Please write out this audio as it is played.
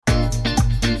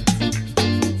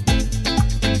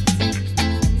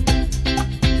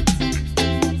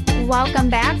Welcome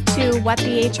back to What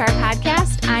the HR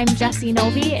podcast. I'm Jessie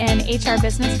Novi, an HR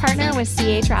business partner with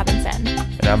C.H. Robinson.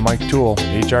 And I'm Mike Toole,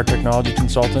 HR technology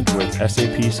consultant with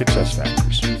SAP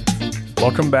SuccessFactors.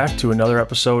 Welcome back to another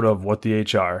episode of What the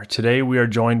HR. Today we are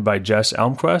joined by Jess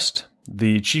Elmquist,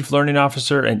 the Chief Learning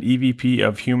Officer and EVP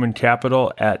of Human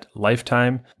Capital at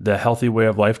Lifetime, the Healthy Way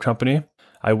of Life company.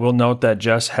 I will note that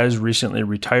Jess has recently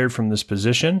retired from this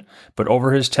position, but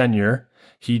over his tenure,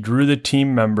 he grew the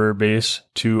team member base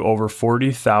to over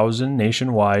 40,000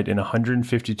 nationwide in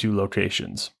 152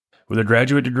 locations. With a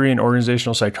graduate degree in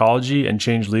organizational psychology and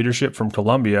change leadership from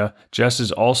Columbia, Jess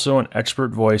is also an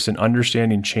expert voice in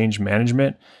understanding change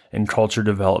management and culture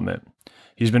development.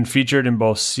 He's been featured in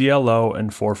both CLO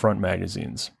and Forefront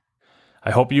magazines.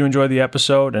 I hope you enjoy the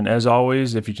episode, and as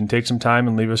always, if you can take some time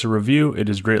and leave us a review, it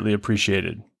is greatly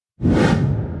appreciated.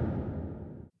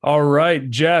 All right,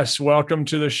 Jess, welcome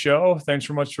to the show. Thanks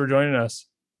so much for joining us.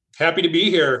 Happy to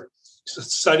be here.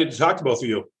 Excited to talk to both of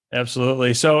you.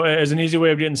 Absolutely. So as an easy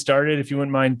way of getting started, if you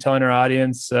wouldn't mind telling our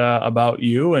audience about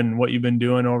you and what you've been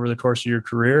doing over the course of your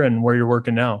career and where you're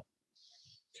working now.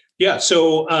 Yeah,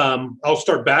 so I'll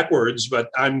start backwards,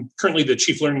 but I'm currently the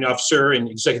Chief Learning Officer and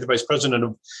Executive Vice President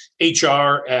of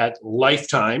HR at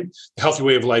Lifetime, the Healthy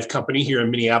Way of Life company here in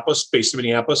Minneapolis, based in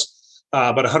Minneapolis.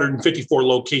 About 154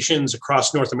 locations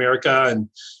across North America,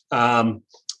 and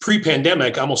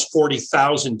pre-pandemic, almost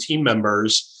 40,000 team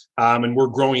members, and we're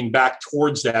growing back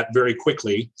towards that very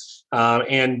quickly.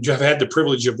 And I've had the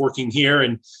privilege of working here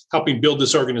and helping build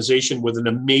this organization with an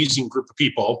amazing group of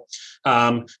people.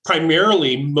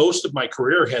 Primarily, most of my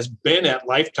career has been at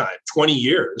Lifetime, 20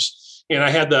 years, and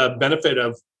I had the benefit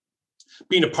of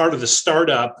being a part of the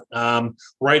startup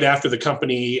right after the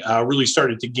company really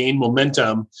started to gain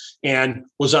momentum, and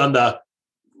was on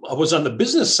the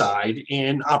business side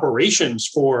in operations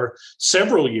for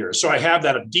several years. So I have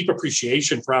that deep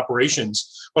appreciation for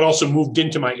operations, but also moved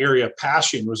into my area of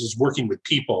passion, which is working with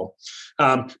people.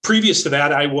 Previous to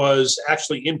that, I was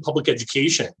actually in public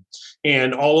education,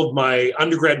 and all of my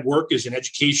undergrad work is in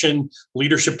education,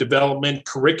 leadership development,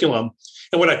 curriculum.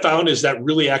 And what I found is that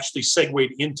really actually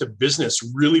segued into business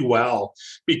really well,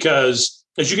 because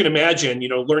as you can imagine,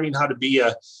 learning how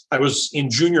to I was in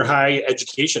junior high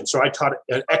education. So I taught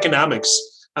economics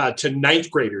to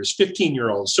ninth graders,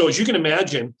 15-year-olds. So as you can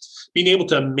imagine, being able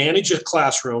to manage a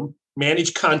classroom,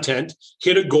 manage content,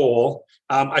 hit a goal,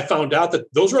 I found out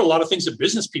that those were a lot of things that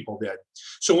business people did.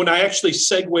 So when I actually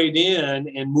segued in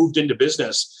and moved into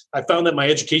business, I found that my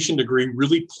education degree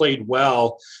really played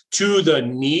well to the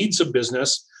needs of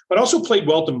business, but also played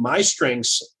well to my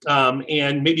strengths,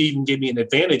 and maybe even gave me an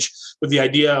advantage with the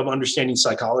idea of understanding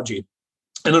psychology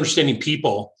and understanding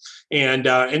people. And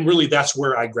really, that's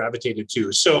where I gravitated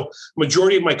to. So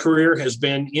majority of my career has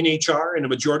been in HR, and a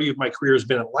majority of my career has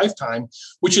been at Lifetime,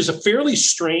 which is a fairly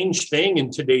strange thing in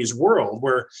today's world,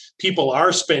 where people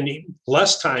are spending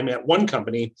less time at one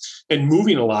company and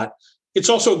moving a lot. It's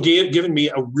also given me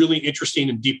a really interesting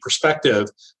and deep perspective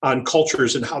on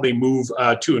cultures and how they move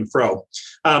to and fro.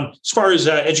 As far as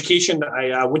education,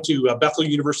 I went to Bethel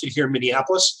University here in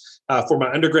Minneapolis for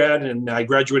my undergrad, and I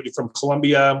graduated from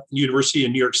Columbia University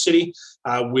in New York City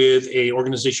with a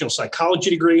organizational psychology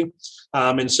degree.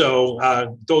 And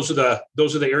so those are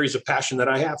the areas of passion that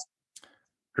I have.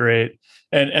 Great.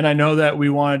 And I know that we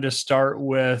wanted to start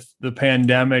with the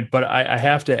pandemic, but I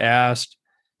have to ask,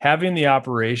 having the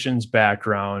operations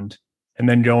background and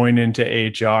then going into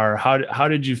HR, how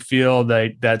did you feel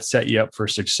that set you up for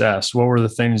success? What were the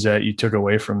things that you took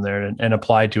away from there and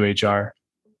applied to HR?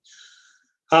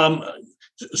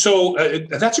 So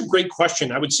that's a great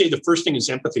question. I would say the first thing is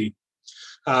empathy.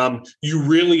 You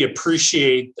really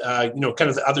appreciate, kind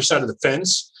of the other side of the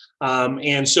fence.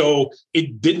 And so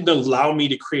it didn't allow me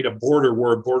to create a border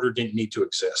where a border didn't need to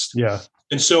exist. Yeah.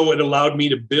 And so it allowed me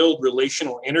to build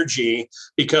relational energy,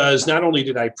 because not only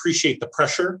did I appreciate the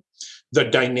pressure, the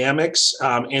dynamics,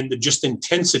 and the just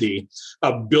intensity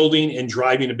of building and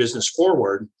driving a business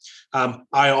forward,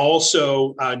 I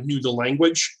also knew the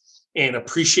language and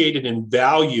appreciated and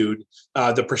valued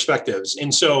the perspectives.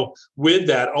 And so with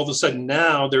that, all of a sudden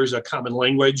now there's a common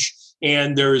language,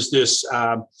 and there's this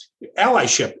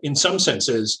allyship in some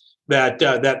senses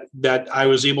that I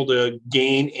was able to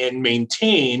gain and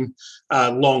maintain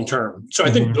long term. So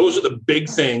I think those are the big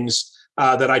things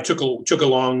that I took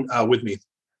along with me.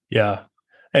 Yeah.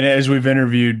 And as we've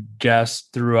interviewed guests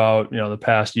throughout, the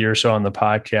past year or so on the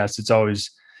podcast, it's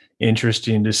always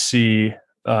interesting to see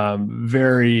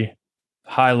very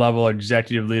high level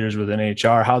executive leaders within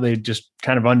HR, how they just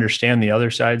kind of understand the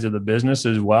other sides of the business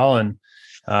as well. And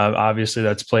obviously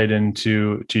that's played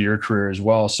into your career as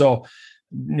well. So,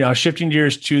 shifting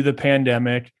gears to the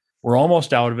pandemic, We're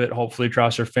almost out of it, hopefully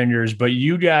cross our fingers, but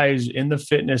you guys in the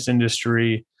fitness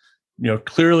industry,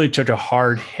 clearly took a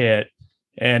hard hit.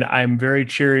 And I'm very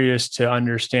curious to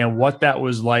understand what that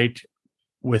was like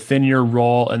within your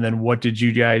role. And then what did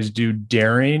you guys do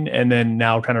during, and then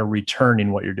now kind of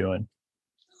returning what you're doing?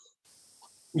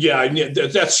 Yeah,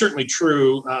 that's certainly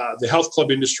true. The health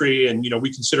club industry, and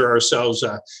we consider ourselves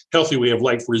a healthy way of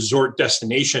life resort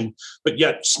destination, but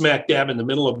yet smack dab in the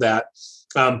middle of that,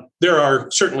 there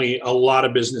are certainly a lot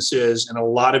of businesses and a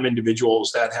lot of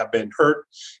individuals that have been hurt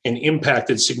and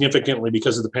impacted significantly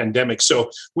because of the pandemic. So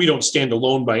we don't stand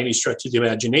alone by any stretch of the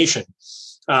imagination.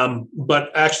 But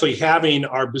actually having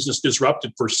our business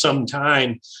disrupted for some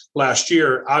time last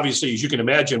year, obviously, as you can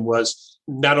imagine, was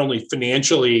not only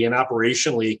financially and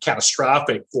operationally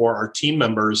catastrophic for our team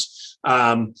members,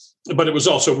 but it was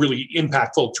also really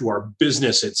impactful to our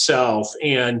business itself.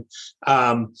 And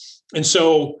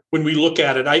so when we look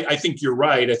at it, I think you're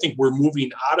right. I think we're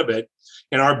moving out of it,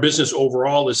 and our business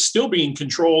overall is still being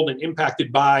controlled and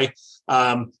impacted by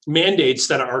mandates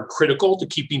that are critical to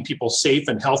keeping people safe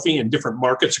and healthy in different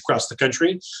markets across the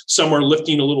country. Some are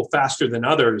lifting a little faster than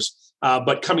others,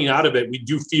 but coming out of it, we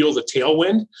do feel the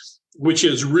tailwind, which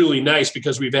is really nice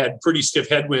because we've had pretty stiff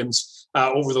headwinds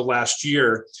over the last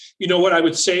year. What I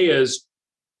would say is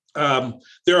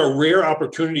there are rare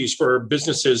opportunities for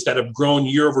businesses that have grown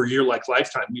year over year like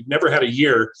Lifetime. We've never had a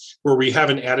year where we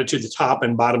haven't added to the top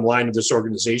and bottom line of this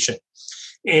organization.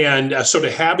 And so to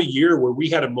have a year where we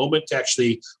had a moment to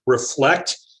actually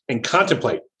reflect and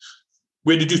contemplate,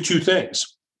 we had to do two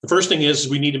things. The first thing is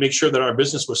we need to make sure that our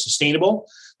business was sustainable,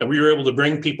 that we were able to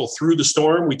bring people through the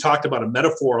storm. We talked about a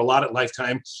metaphor a lot at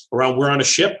Lifetime around we're on a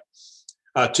ship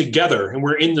together, and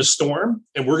we're in the storm,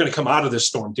 and we're going to come out of this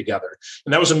storm together.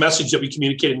 And that was a message that we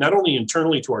communicated not only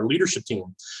internally to our leadership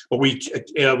team, but we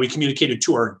communicated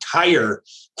to our entire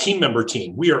team member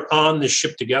team. We are on this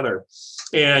ship together.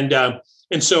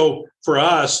 And so for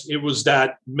us, it was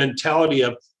that mentality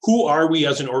of who are we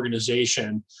as an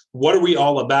organization? What are we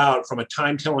all about from a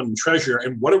time, talent, and treasure?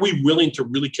 And what are we willing to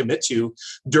really commit to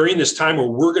during this time where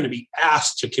we're going to be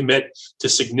asked to commit to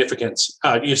significant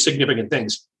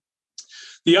things?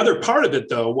 The other part of it,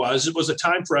 though, was it was a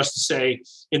time for us to say,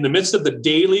 in the midst of the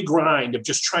daily grind of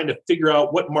just trying to figure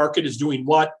out what market is doing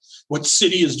what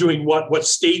city is doing what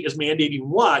state is mandating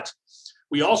what,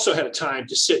 we also had a time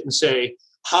to sit and say,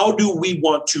 how do we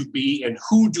want to be and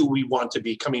who do we want to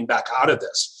be coming back out of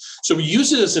this? So we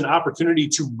use it as an opportunity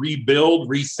to rebuild,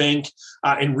 rethink,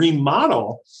 and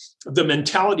remodel the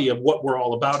mentality of what we're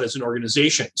all about as an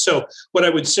organization. So what I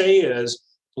would say is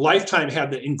Lifetime had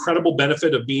the incredible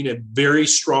benefit of being a very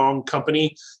strong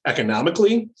company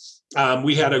economically.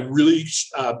 We had a really,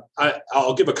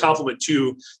 I'll give a compliment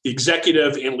to the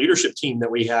executive and leadership team that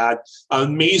we had, an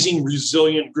amazing,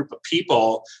 resilient group of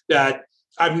people that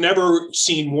I've never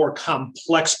seen more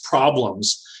complex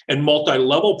problems and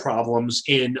multi-level problems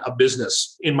in a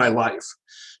business in my life.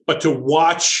 But to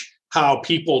watch how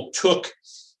people took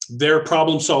their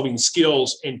problem-solving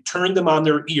skills and turned them on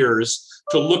their ears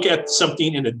to look at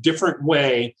something in a different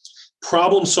way,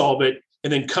 problem solve it,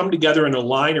 and then come together and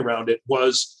align around it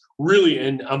was really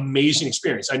an amazing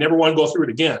experience. I never want to go through it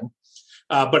again.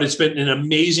 But it's been an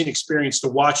amazing experience to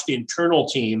watch the internal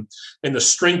team and the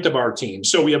strength of our team.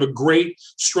 So we have a great,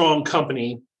 strong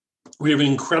company. We have an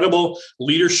incredible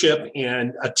leadership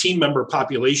and a team member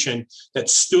population that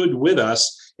stood with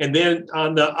us. And then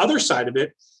on the other side of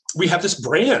it, we have this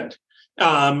brand.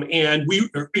 And we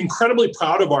are incredibly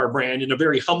proud of our brand in a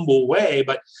very humble way.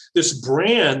 But this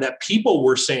brand that people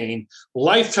were saying,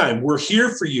 Lifetime, we're here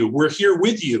for you. We're here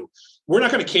with you. We're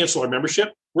not going to cancel our membership.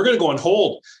 We're going to go on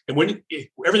hold. And when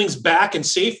everything's back and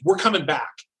safe, we're coming back.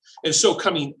 And so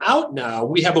coming out now,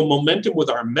 we have a momentum with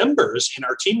our members and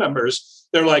our team members.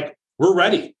 They're like, we're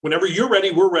ready. Whenever you're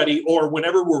ready, we're ready. Or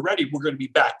whenever we're ready, we're going to be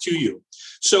back to you.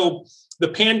 So the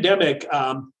pandemic,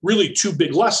 really two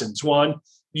big lessons. One,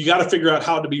 you got to figure out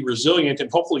how to be resilient, and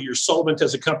hopefully you're solvent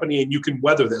as a company and you can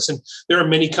weather this. And there are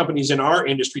many companies in our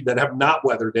industry that have not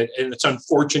weathered it. And it's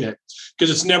unfortunate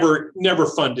because it's never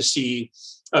fun to see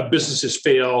businesses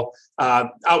fail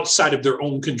outside of their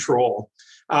own control.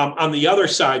 On the other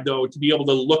side, though, to be able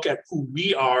to look at who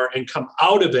we are and come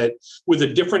out of it with a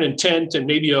different intent and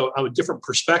maybe a different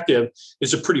perspective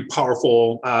is a pretty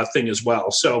powerful thing as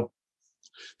well. So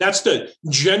that's the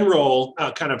general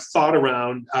kind of thought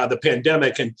around the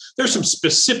pandemic. And there's some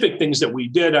specific things that we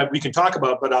did we can talk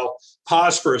about, but I'll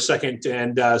pause for a second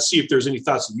and see if there's any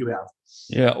thoughts that you have.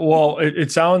 Yeah, well,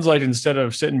 it sounds like instead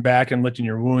of sitting back and licking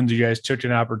your wounds, you guys took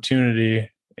an opportunity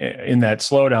in that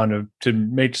slowdown to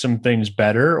make some things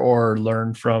better or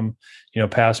learn from,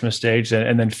 past mistakes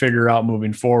and then figure out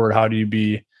moving forward, how do you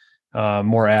be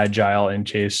more agile in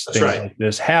case things like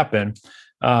this happen.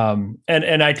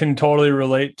 And I can totally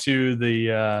relate to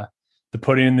the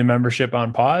putting the membership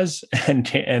on pause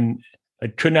and I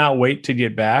could not wait to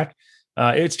get back.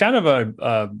 It's kind of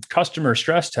a customer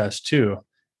stress test too,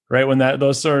 right? When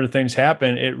those sort of things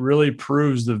happen, it really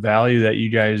proves the value that you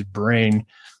guys bring.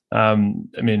 I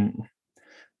mean,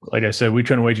 like I said, we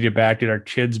couldn't wait to get back, get our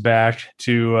kids back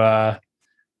to,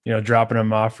 dropping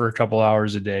them off for a couple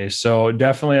hours a day. So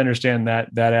definitely understand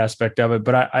that aspect of it.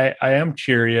 But I am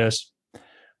curious,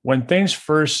 when things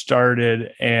first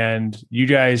started and you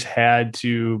guys had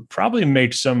to probably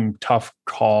make some tough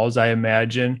calls, I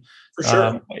imagine, for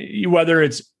sure, whether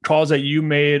it's calls that you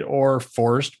made or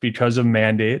forced because of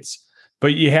mandates,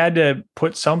 but you had to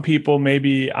put some people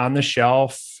maybe on the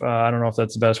shelf. I don't know if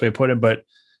that's the best way to put it, but,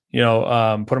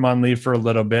 put them on leave for a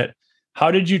little bit.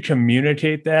 How did you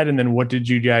communicate that? And then what did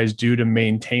you guys do to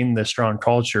maintain the strong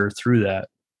culture through that?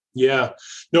 Yeah,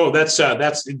 no, that's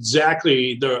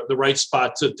exactly the right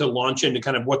spot to launch into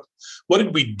kind of what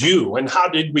did we do and how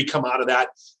did we come out of that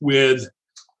with,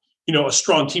 a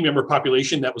strong team member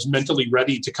population that was mentally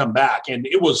ready to come back. And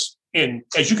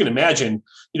as you can imagine,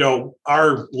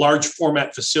 our large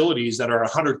format facilities that are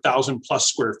 100,000 plus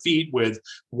square feet with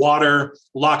water,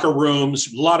 locker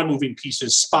rooms, a lot of moving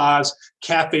pieces, spas,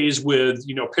 cafes with,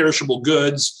 perishable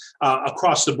goods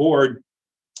across the board.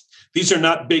 These are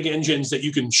not big engines that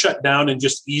you can shut down and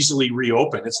just easily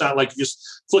reopen. It's not like you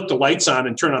just flick the lights on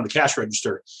and turn on the cash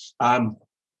register.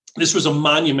 This was a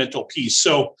monumental piece.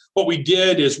 So what we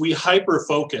did is we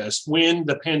hyper-focused. When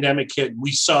the pandemic hit,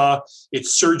 we saw it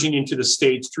surging into the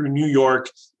States through New York,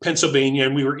 Pennsylvania,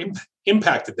 and we were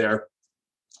impacted there.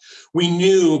 We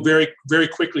knew very, very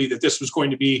quickly that this was going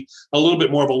to be a little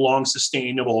bit more of a long,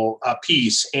 sustainable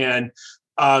piece. And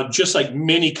just like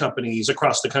many companies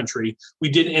across the country, we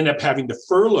did end up having to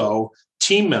furlough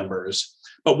team members.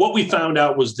 But what we found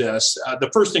out was this.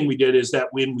 The first thing we did is that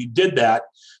when we did that,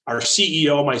 our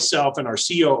CEO, myself, and our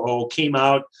COO came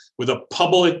out with a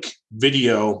public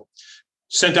video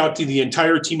sent out to the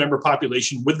entire team member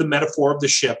population with the metaphor of the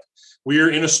ship. We're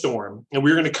in a storm and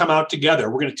we're going to come out together.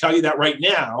 We're going to tell you that right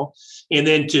now. And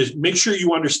then to make sure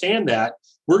you understand that,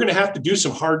 we're going to have to do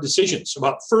some hard decisions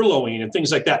about furloughing and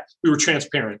things like that. We were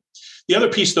transparent. The other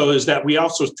piece, though, is that we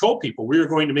also told people we are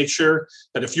going to make sure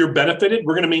that if you're benefited,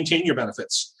 we're going to maintain your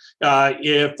benefits.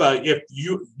 If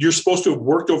you're supposed to have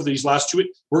worked over these last 2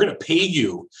 weeks, we're going to pay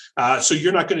you. So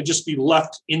you're not going to just be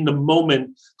left in the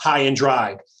moment high and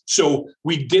dry. So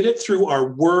we did it through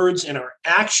our words and our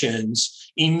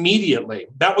actions immediately.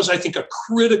 That was, I think, a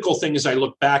critical thing as I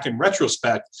look back in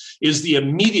retrospect, is the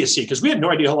immediacy, because we had no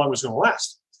idea how long it was going to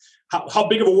last. How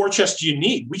big of a war chest do you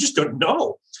need? We just don't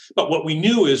know. But what we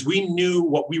knew is we knew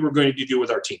what we were going to do with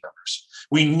our team members.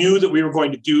 We knew that we were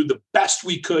going to do the best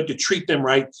we could to treat them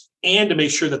right and to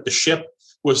make sure that the ship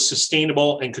was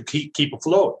sustainable and could keep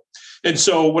afloat. And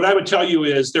so what I would tell you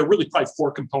is there are really probably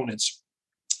 4 components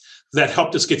that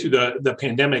helped us get through the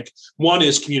pandemic. One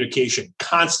is communication,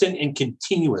 constant and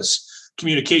continuous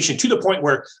communication, to the point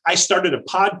where I started a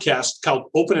podcast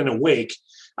called Open and Awake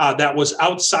that was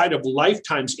outside of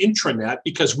Lifetime's intranet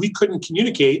because we couldn't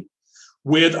communicate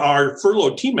with our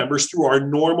furloughed team members through our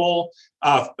normal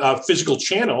physical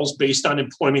channels based on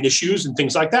employment issues and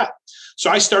things like that. So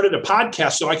I started a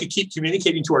podcast so I could keep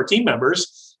communicating to our team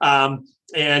members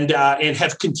and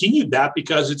have continued that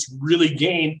because it's really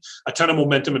gained a ton of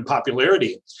momentum and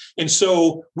popularity. And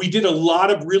so we did a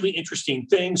lot of really interesting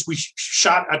things. We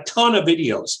shot a ton of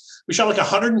videos. We shot like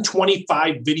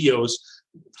 125 videos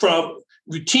from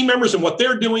team members and what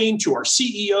they're doing to our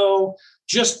CEO,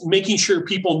 just making sure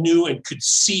people knew and could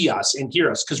see us and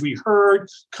hear us, because we heard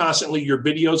constantly your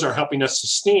videos are helping us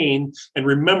sustain and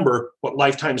remember what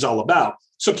Lifetime is all about.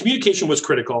 So communication was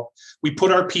critical. We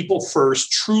put our people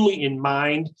first, truly in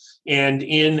mind and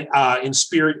in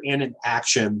spirit and in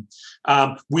action.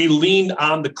 We leaned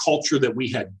on the culture that we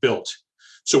had built.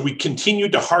 So we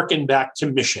continued to hearken back to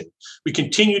mission. We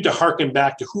continued to hearken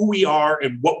back to who we are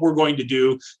and what we're going to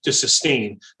do to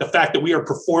sustain. The fact that we are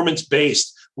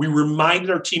performance-based. We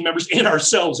reminded our team members and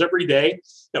ourselves every day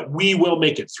that we will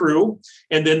make it through.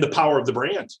 And then the power of the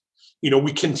brand.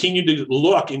 We continue to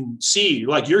look and see,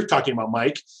 like you're talking about,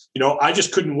 Mike, I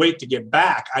just couldn't wait to get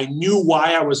back. I knew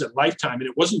why I was at Lifetime, and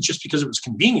it wasn't just because it was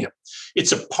convenient.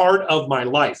 It's a part of my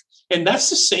life. And that's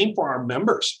the same for our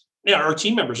members. Yeah, our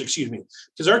team members,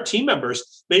 because our team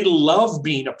members, they love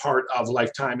being a part of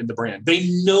Lifetime and the brand. They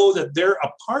know that they're a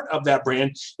part of that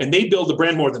brand, and they build the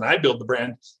brand more than I build the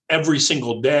brand every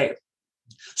single day.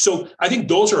 So I think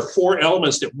those are 4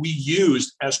 elements that we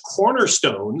used as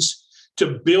cornerstones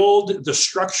to build the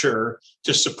structure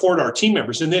to support our team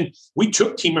members. And then we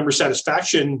took team member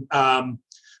satisfaction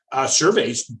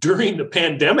surveys during the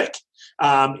pandemic.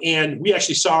 And we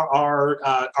actually saw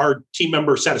our team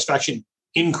member satisfaction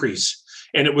increase.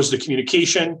 And it was the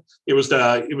communication, it was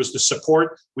the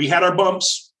support. We had our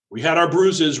bumps, we had our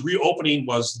bruises. Reopening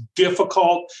was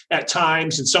difficult at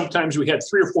times, and sometimes we had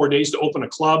 3 or 4 days to open a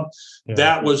club. Yeah.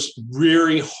 That was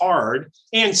really hard.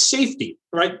 And safety,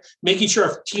 right? Making sure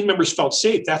our team members felt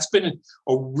safe. That's been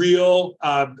a real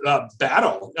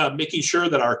battle, making sure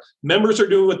that our members are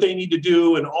doing what they need to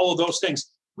do and all of those things.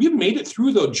 We've made it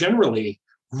through, though, generally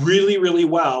really, really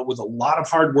well with a lot of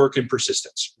hard work and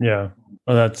persistence. Yeah.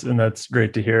 Well, that's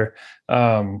great to hear.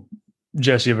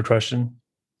 Jess, you have a question?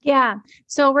 Yeah.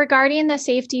 So regarding the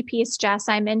safety piece, Jess,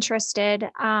 I'm interested.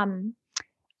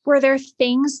 Were there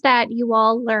things that you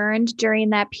all learned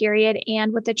during that period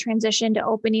and with the transition to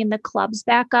opening the clubs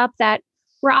back up that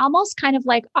were almost kind of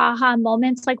like aha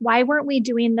moments? Like, why weren't we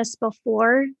doing this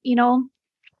before? You know,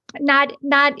 not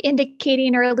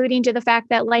indicating or alluding to the fact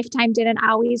that Lifetime didn't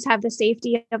always have the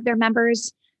safety of their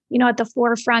members, you know, at the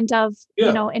forefront of,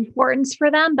 you know, importance for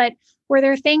them. But were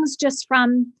there things just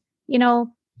from, you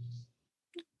know,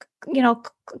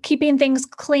 keeping things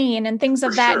clean and things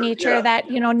of that nature that,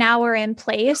 you know, now are in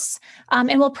place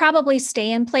and will probably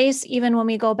stay in place even when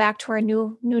we go back to our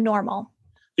new normal?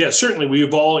 Yeah, certainly.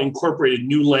 We've all incorporated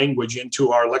new language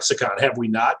into our lexicon, have we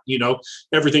not? You know,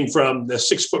 everything from the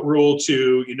 6-foot rule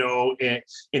to, you know,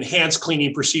 enhanced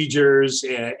cleaning procedures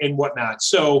and whatnot.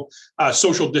 So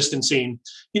social distancing,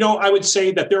 you know, I would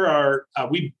say that there are,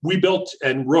 we built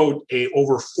and wrote a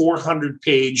over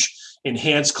 400-page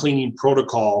enhanced cleaning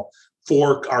protocol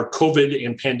for our COVID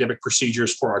and pandemic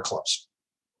procedures for our clubs.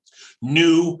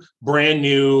 Brand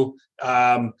new,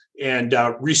 and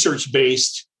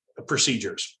research-based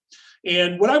procedures.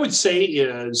 And what I would say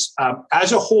is,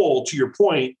 as a whole, to your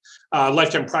point,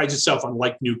 Lifetime prides itself on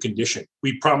like new condition.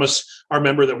 We promise our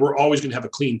member that we're always going to have a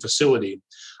clean facility.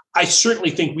 I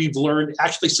certainly think we've learned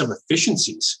actually some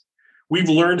efficiencies. We've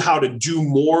learned how to do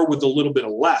more with a little bit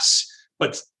of less,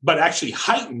 but actually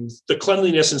heighten the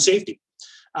cleanliness and safety.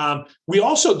 We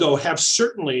also, though, have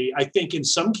certainly, I think in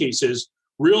some cases,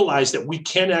 realized that we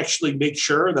can actually make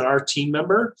sure that our team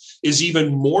member is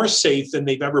even more safe than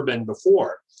they've ever been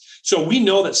before. So we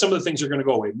know that some of the things are going to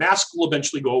go away. Masks will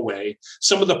eventually go away.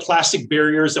 Some of the plastic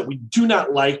barriers that we do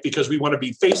not like because we want to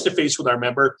be face-to-face with our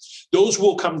member, those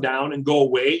will come down and go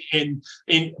away in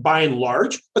by and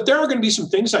large. But there are going to be some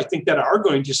things I think that are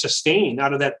going to sustain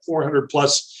out of that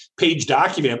 400-plus page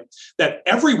document that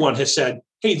everyone has said,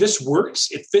 hey, this works.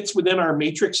 It fits within our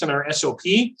matrix and our SOP.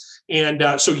 And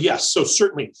so, yes, so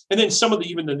certainly. And then some of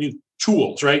even the new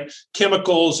tools, right?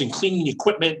 Chemicals and cleaning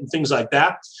equipment and things like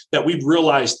that we've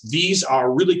realized these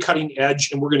are really cutting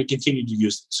edge and we're going to continue to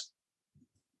use this.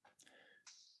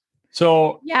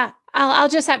 So, yeah, I'll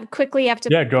just go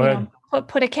ahead.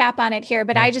 Put a cap on it here.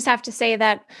 But I just have to say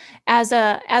that as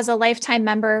a Lifetime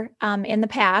member in the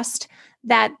past,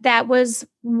 that was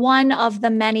one of the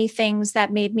many things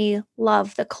that made me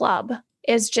love the club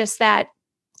is just that,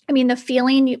 I mean, the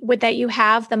feeling that you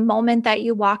have the moment that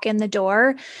you walk in the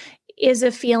door is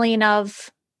a feeling of,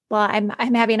 well, I'm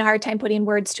having a hard time putting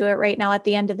words to it right now at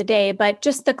the end of the day, but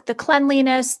just the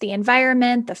cleanliness, the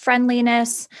environment, the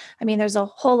friendliness. I mean, there's a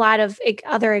whole lot of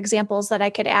other examples that I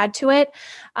could add to it.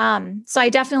 So I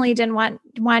definitely didn't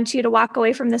want you to walk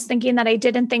away from this thinking that I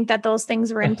didn't think that those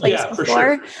things were in place before,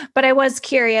 sure. But I was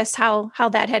curious how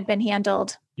that had been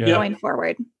handled going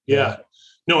forward. Yeah.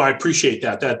 No, I appreciate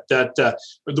that.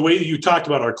 The way that you talked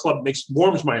about our club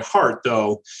warms my heart,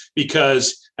 though,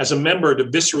 because as a member to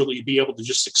viscerally be able to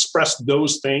just express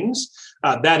those things,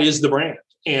 that is the brand.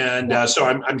 And so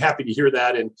I'm happy to hear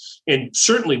that. And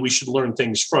certainly we should learn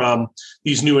things from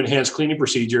these new enhanced cleaning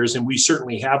procedures. And we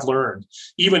certainly have learned,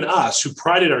 even us who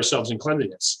prided ourselves in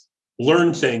cleanliness,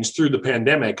 learned things through the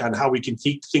pandemic on how we can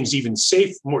keep things even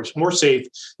more safe,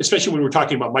 especially when we're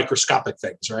talking about microscopic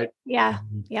things, right? Yeah.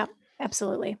 Yeah.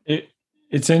 Absolutely.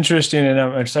 It's interesting, and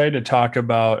I'm excited to talk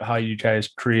about how you guys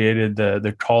created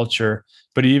the culture.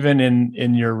 But even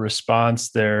in your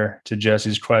response there to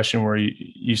Jesse's question, where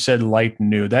you said like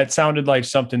new, that sounded like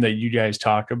something that you guys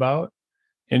talk about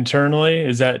internally.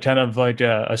 Is that kind of like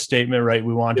a statement, right?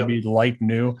 We want to be like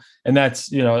new, and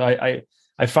that's, you know,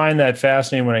 I find that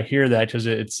fascinating when I hear that, because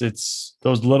it's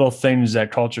those little things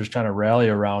that cultures kind of rally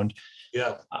around.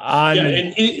 Yeah.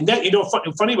 And that, you know,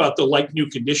 funny about the like new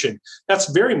condition, that's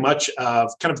very much kind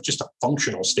of just a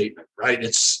functional statement, right?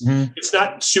 It's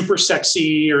not super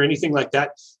sexy or anything like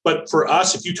that. But for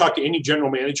us, if you talk to any general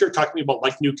manager, talk to me about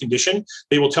like new condition,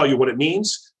 they will tell you what it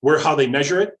means, how they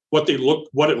measure it, what it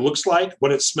looks like,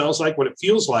 what it smells like, what it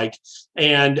feels like,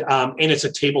 and it's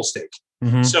a table stake.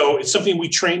 Mm-hmm. So it's something we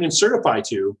train and certify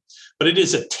to, but it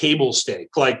is a table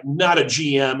stake, like not a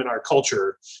GM in our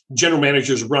culture. General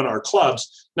managers run our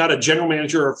clubs. Not a general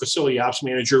manager or facility ops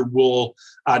manager will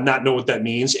not know what that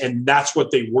means. And that's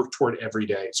what they work toward every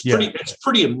day. It's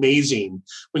pretty amazing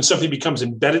when something becomes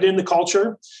embedded in the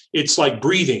culture. It's like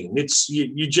breathing.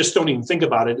 You just don't even think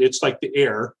about it. It's like the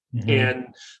air,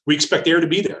 and we expect air to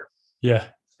be there. Yeah.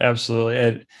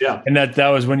 Absolutely. And that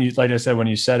was when you, like I said, when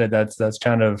you said it, that's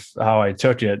kind of how I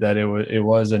took it, that it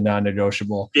was a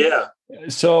non-negotiable. Yeah.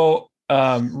 So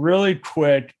really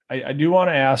quick, I do want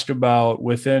to ask about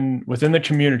within the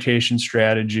communication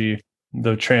strategy,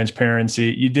 the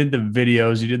transparency. You did the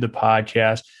videos, you did the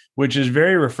podcast, which is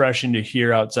very refreshing to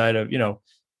hear outside of,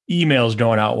 emails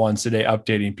going out once a day,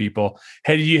 updating people.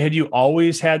 Had you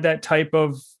always had that type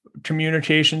of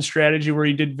communication strategy where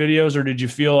you did videos, or did you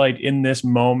feel like in this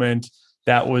moment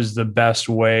that was the best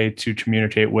way to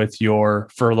communicate with your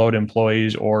furloughed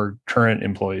employees or current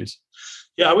employees?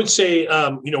 Yeah, I would say,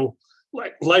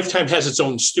 like Lifetime has its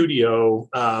own studio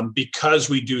because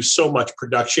we do so much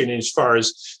production as far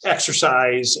as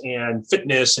exercise and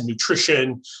fitness and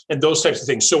nutrition and those types of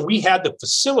things. So we had the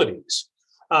facilities.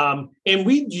 And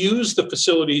we use the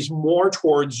facilities more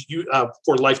towards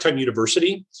for Lifetime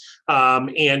University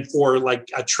and for like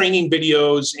training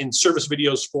videos and service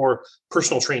videos for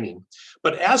personal training.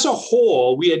 But as a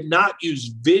whole, we had not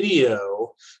used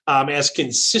video as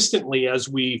consistently as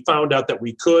we found out that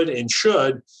we could and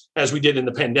should, as we did in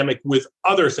the pandemic with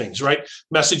other things, right?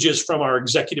 Messages from our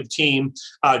executive team,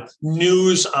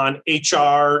 news on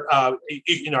HR.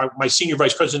 My senior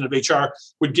vice president of HR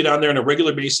would get on there on a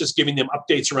regular basis, giving them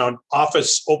updates around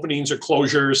office openings or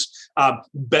closures,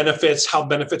 benefits, how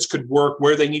benefits could work,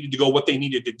 where they needed to go, what they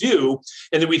needed to do.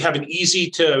 And then we'd have an easy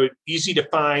to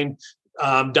find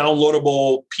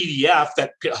downloadable PDF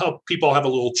that help people have a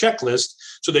little checklist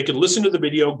so they can listen to the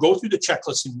video, go through the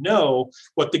checklist, and know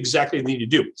what exactly they need to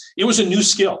do. It was a new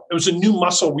skill. It was a new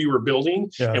muscle we were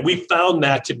building. Yeah. And we found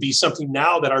that to be something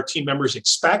now that our team members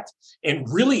expect and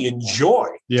really enjoy.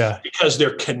 Yeah. Because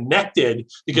they're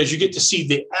connected, because you get to see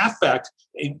the affect,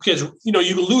 because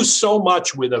you lose so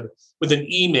much with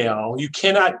an email. You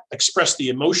cannot express the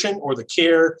emotion or the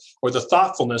care or the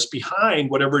thoughtfulness behind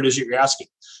whatever it is you're asking.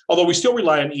 Although we still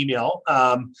rely on email,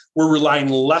 we're relying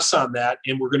less on that,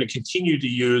 and we're going to continue to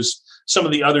use some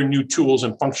of the other new tools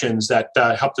and functions that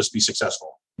helped us be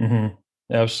successful. Mm-hmm.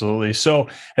 Absolutely. So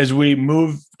as we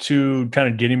move to kind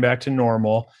of getting back to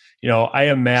normal, I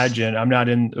imagine, I'm not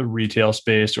in the retail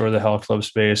space or the health club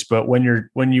space, but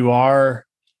when you are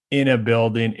in a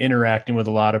building interacting with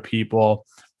a lot of people,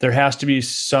 there has to be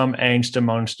some angst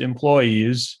amongst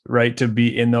employees, right? To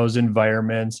be in those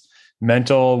environments.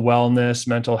 Mental wellness,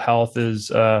 mental health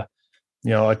is, a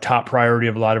top priority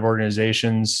of a lot of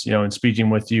organizations. And speaking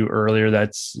with you earlier,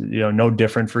 that's no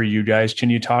different for you guys. Can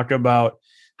you talk about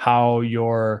how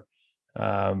you're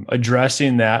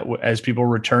addressing that as people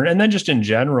return, and then just in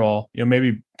general,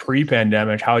 maybe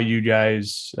pre-pandemic, how you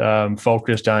guys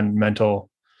focused on mental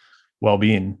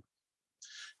well-being?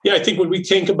 Yeah, I think when we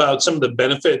think about some of the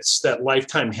benefits that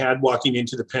Lifetime had walking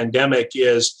into the pandemic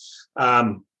is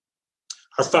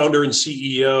our founder and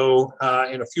CEO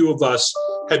and a few of us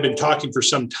had been talking for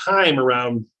some time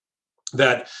around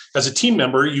that as a team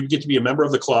member, you get to be a member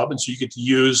of the club. And so you get to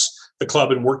use the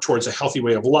club and work towards a healthy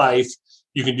way of life.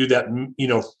 You can do that,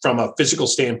 from a physical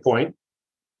standpoint.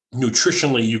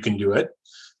 Nutritionally, you can do it.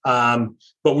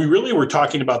 But we really were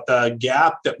talking about the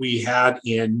gap that we had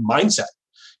in mindset.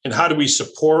 And how do we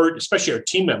support, especially our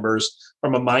team members,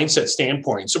 from a mindset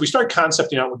standpoint? So we started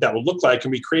concepting out what that would look like,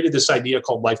 and we created this idea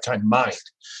called Lifetime Mind.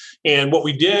 And what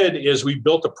we did is we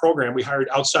built a program. We hired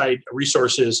outside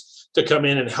resources to come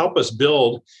in and help us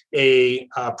build a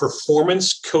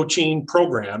performance coaching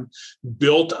program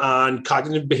built on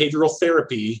cognitive behavioral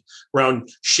therapy around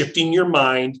shifting your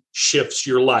mind shifts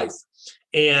your life.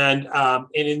 And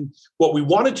in what we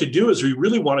wanted to do is we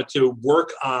really wanted to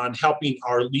work on helping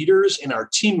our leaders and our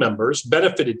team members,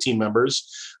 benefited team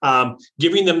members,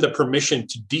 giving them the permission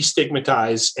to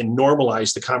destigmatize and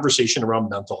normalize the conversation around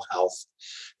mental health.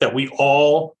 That we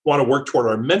all want to work toward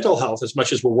our mental health as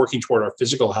much as we're working toward our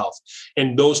physical health.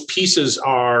 And those pieces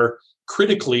are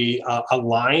critically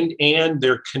aligned and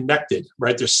they're connected,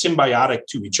 right? They're symbiotic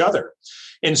to each other.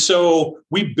 And so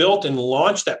we built and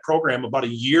launched that program about a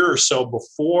year or so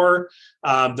before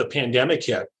the pandemic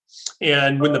hit.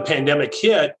 And when the pandemic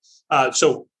hit,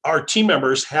 so our team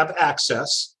members have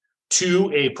access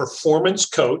to a performance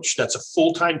coach that's a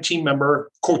full-time team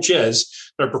member,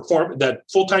 coaches that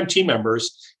full-time team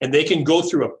members, and they can go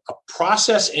through a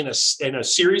process in a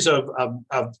series of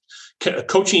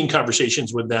coaching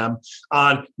conversations with them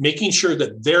on making sure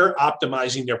that they're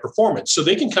optimizing their performance. So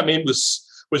they can come in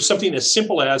with something as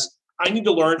simple as, I need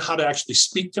to learn how to actually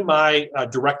speak to my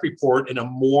direct report in a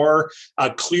more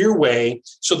clear way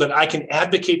so that I can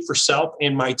advocate for self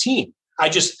and my team. I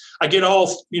get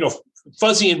all,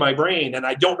 fuzzy in my brain and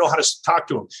I don't know how to talk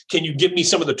to them. Can you give me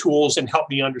some of the tools and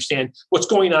help me understand what's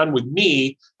going on with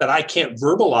me that I can't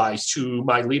verbalize to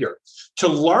my leader? To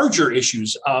larger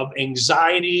issues of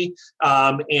anxiety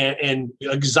and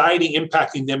anxiety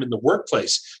impacting them in the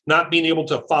workplace, not being able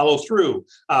to follow through,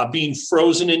 being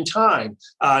frozen in time,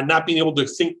 not being able to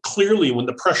think clearly when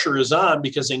the pressure is on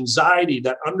because anxiety,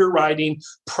 that underwriting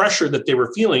pressure that they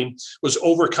were feeling was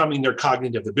overcoming their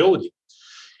cognitive ability.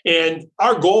 And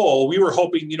our goal, we were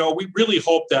hoping, we really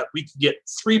hoped that we could get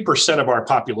 3% of our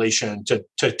population to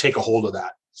take a hold of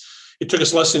that. It took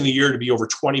us less than a year to be over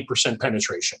 20%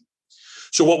 penetration.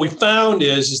 So what we found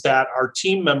is that our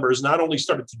team members not only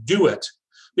started to do it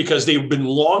because they've been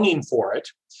longing for it,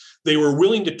 they were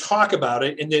willing to talk about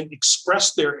it and then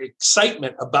express their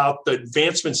excitement about the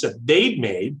advancements that they'd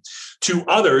made to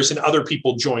others, and other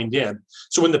people joined in.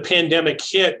 So when the pandemic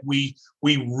hit, we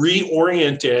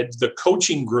reoriented the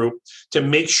coaching group to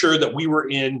make sure that we were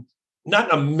in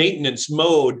not a maintenance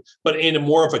mode, but in a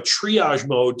more of a triage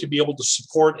mode to be able to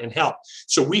support and help.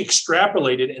 So we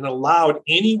extrapolated and allowed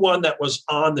anyone that was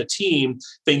on the team,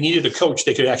 they needed a coach,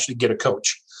 they could actually get a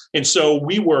coach. And so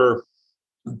we were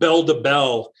bell to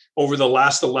bell over the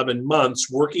last 11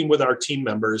 months, working with our team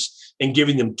members and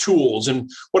giving them tools. And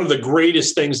one of the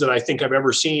greatest things that I think I've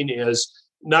ever seen is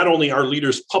not only are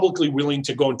leaders publicly willing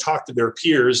to go and talk to their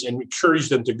peers and encourage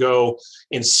them to go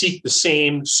and seek the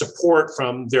same support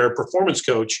from their performance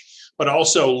coach, but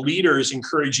also leaders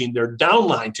encouraging their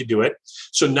downline to do it.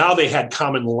 So now they had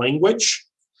common language,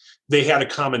 they had a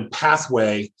common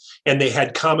pathway, and they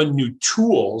had common new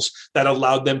tools that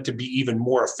allowed them to be even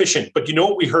more efficient. But you know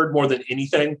what we heard more than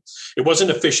anything? It wasn't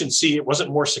efficiency. It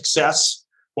wasn't more success.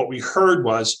 What we heard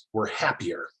was we're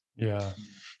happier. Yeah.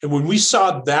 And when we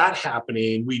saw that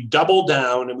happening, we doubled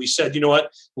down and we said, you know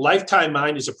what? Lifetime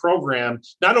Mind is a program,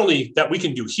 not only that we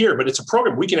can do here, but it's a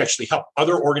program we can actually help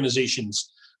other organizations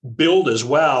build as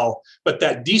well. But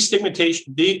that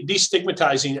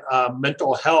destigmatizing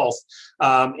mental health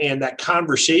and that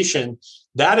conversation,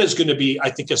 that is going to be,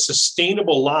 I think, a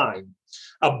sustainable line.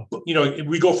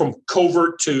 We go from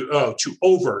covert to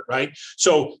overt, right?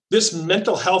 So this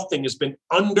mental health thing has been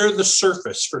under the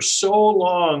surface for so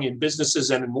long in businesses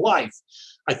and in life.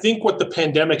 I think what the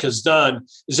pandemic has done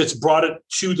is it's brought it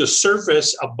to the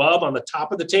surface above on the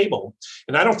top of the table.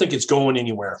 And I don't think it's going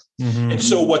anywhere. Mm-hmm. And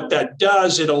so what that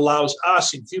does, it allows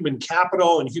us in human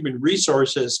capital and human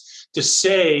resources to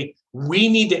say, we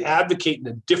need to advocate in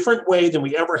a different way than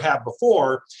we ever have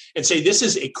before and say, this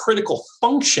is a critical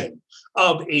function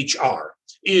of HR,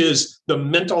 is the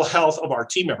mental health of our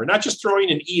team member, not just throwing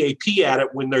an EAP at it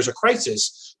when there's a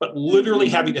crisis, but literally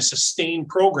having a sustained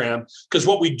program. Because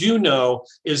what we do know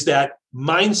is that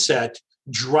mindset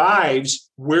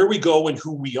drives where we go and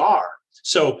who we are.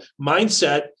 So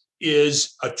mindset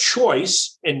is a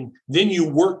choice, and then you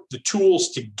work the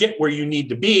tools to get where you need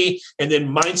to be, and then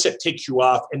mindset takes you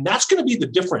off. And that's going to be the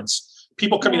difference.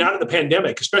 People coming out of the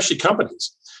pandemic, especially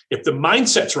companies, if the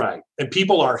mindset's right and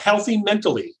people are healthy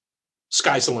mentally,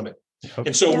 sky's the limit. Yep.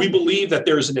 And so we believe that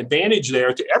there's an advantage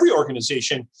there to every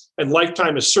organization, and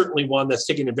Lifetime is certainly one that's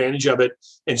taken advantage of it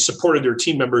and supported their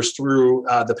team members through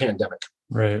the pandemic.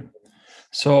 Right.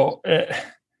 So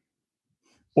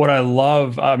what I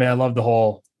love the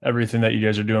whole everything that you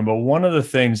guys are doing, but one of the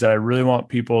things that I really want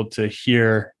people to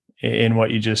hear in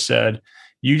what you just said,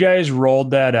 you guys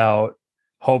rolled that out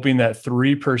hoping that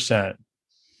 3%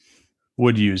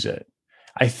 would use it.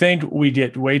 I think we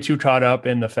get way too caught up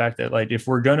in the fact that, like, if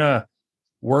we're going to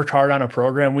work hard on a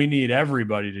program, we need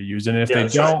everybody to use it. And if they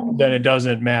don't, then it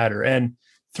doesn't matter. And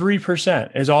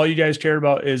 3% is all you guys cared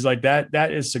about, is like that.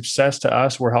 That is success to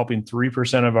us. We're helping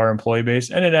 3% of our employee base,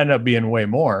 and it ended up being way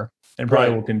more and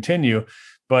probably will continue.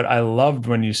 But I loved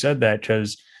when you said that,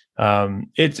 because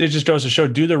it just goes to show,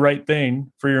 do the right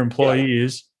thing for your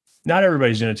employees. Yeah. Not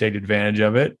everybody's going to take advantage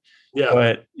of it. Yeah.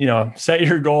 But, set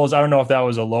your goals. I don't know if that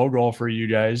was a low goal for you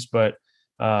guys, but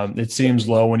it seems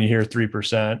low when you hear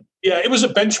 3%. Yeah, it was a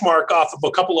benchmark off of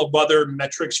a couple of other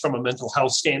metrics from a mental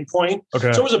health standpoint.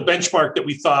 Okay. So it was a benchmark that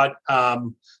we thought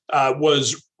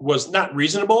was not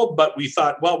reasonable, but we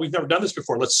thought, well, we've never done this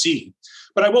before. Let's see.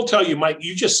 But I will tell you, Mike,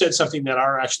 you just said something that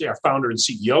our founder and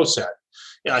CEO said.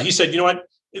 He said, you know what?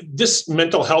 this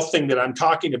mental health thing that I'm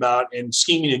talking about and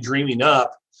scheming and dreaming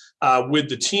up with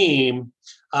the team,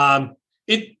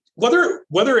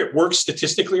 whether it works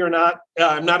statistically or not,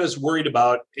 I'm not as worried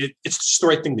about it. It's just the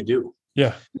right thing to do.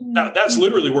 Yeah. That's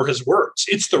literally where his words.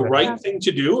 It's the right thing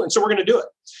to do. And so we're going to do it.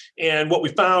 And what we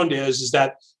found is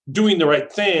that doing the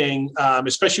right thing,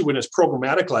 especially when it's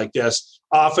programmatic like this,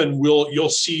 often you'll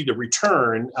see the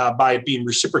return by it being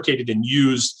reciprocated and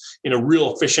used in a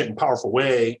real efficient and powerful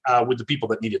way with the people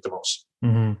that need it the most.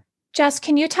 Mm-hmm. Jess,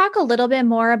 can you talk a little bit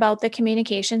more about the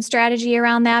communication strategy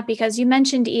around that? Because you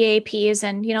mentioned EAPs,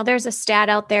 and there's a stat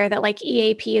out there that like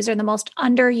EAPs are the most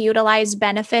underutilized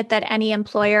benefit that any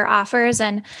employer offers.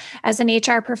 And as an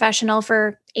HR professional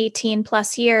for 18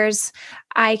 plus years,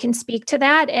 I can speak to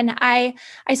that. And I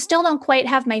still don't quite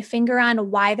have my finger on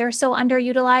why they're so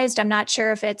underutilized. I'm not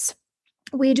sure if it's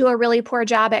we do a really poor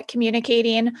job at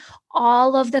communicating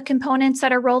all of the components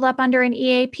that are rolled up under an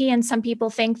EAP. And some people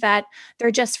think that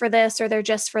they're just for this or they're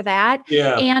just for that.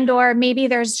 Yeah. And, or maybe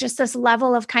there's just this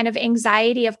level of kind of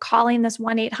anxiety of calling this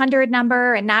 1-800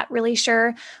 number and not really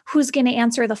sure who's going to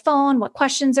answer the phone, what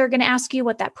questions they're going to ask you,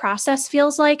 what that process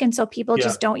feels like. And so people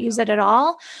just don't use it at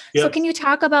all. So can you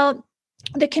talk about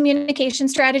the communication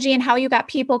strategy and how you got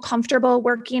people comfortable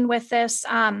working with this,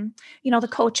 the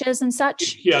coaches and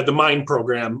such? Yeah, the MIND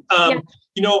program.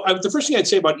 The first thing I'd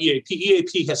say about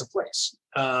EAP has a place.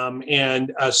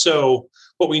 So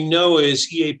what we know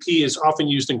is EAP is often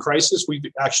used in crisis. We've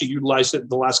actually utilized it in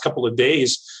the last couple of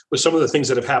days with some of the things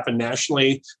that have happened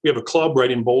nationally. We have a club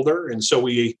right in Boulder. And so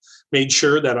we made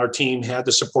sure that our team had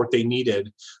the support they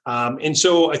needed. And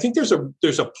so I think there's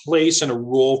a place and a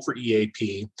role for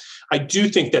EAP. I do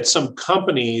think that some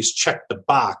companies check the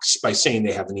box by saying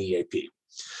they have an EAP.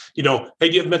 Hey, do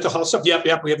you have mental health stuff?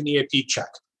 Yep, we have an EAP, check.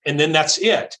 And then that's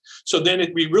it. So then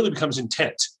it really becomes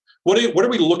intent. What are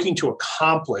we looking to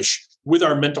accomplish with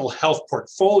our mental health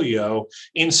portfolio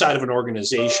inside of an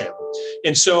organization?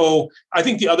 And so I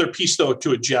think the other piece, though,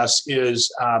 to adjust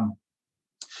is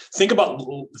think about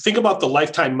the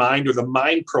Lifetime Mind or the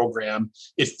MIND program.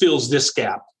 It fills this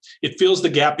gap. It fills the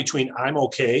gap between I'm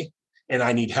okay and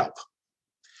I need help.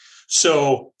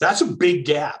 So that's a big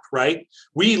gap, right?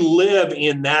 We live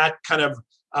in that kind of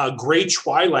gray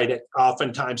twilight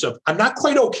oftentimes of I'm not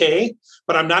quite okay,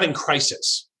 but I'm not in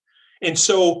crisis. And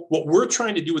so what we're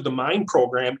trying to do with the MIND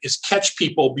program is catch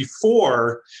people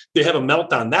before they have a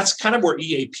meltdown. That's kind of where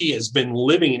EAP has been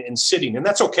living and sitting, and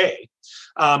that's okay.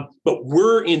 But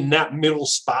we're in that middle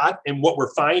spot. And what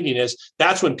we're finding is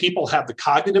that's when people have the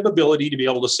cognitive ability to be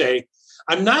able to say,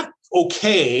 I'm not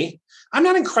okay. I'm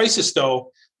not in crisis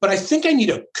though, but I think I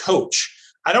need a coach.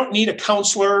 I don't need a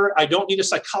counselor. I don't need a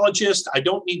psychologist. I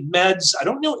don't need meds. I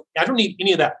don't need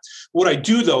any of that. What I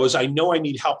do though is I know I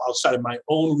need help outside of my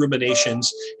own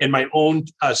ruminations and my own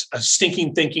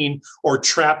stinking thinking or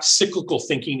trapped cyclical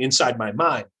thinking inside my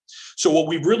mind. So what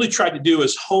we've really tried to do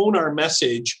is hone our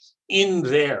message in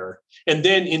there. And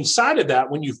then inside of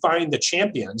that, when you find the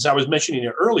champions, I was mentioning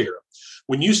it earlier,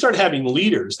 when you start having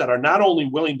leaders that are not only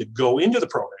willing to go into the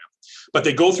program, but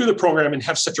they go through the program and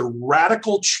have such a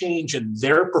radical change in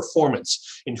their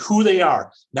performance, in who they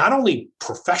are, not only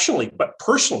professionally, but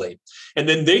personally. And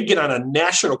then they get on a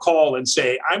national call and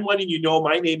say, I'm letting you know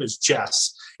my name is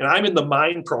Jess, and I'm in the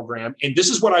MIND program. And this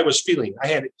is what I was feeling. I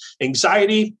had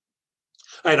anxiety.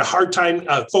 I had a hard time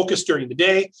focus during the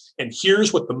day. And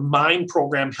here's what the MIND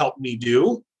program helped me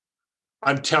do.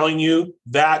 I'm telling you,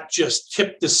 that just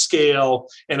tipped the scale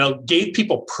and it gave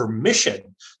people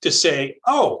permission to say,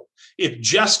 oh, if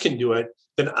Jess can do it,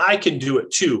 then I can do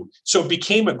it too. So it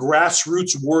became a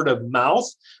grassroots word of mouth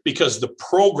because the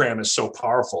program is so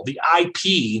powerful. The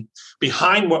IP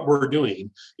behind what we're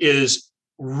doing is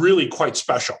really quite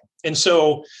special. And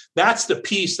so that's the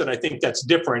piece that I think that's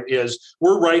different is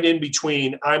we're right in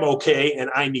between I'm okay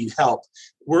and I need help.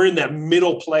 We're in that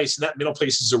middle place, and that middle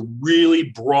place is a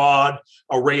really broad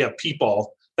array of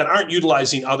people that aren't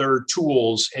utilizing other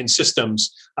tools and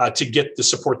systems to get the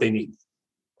support they need.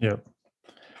 Yeah.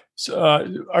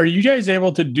 So are you guys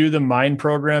able to do the MIND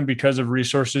program because of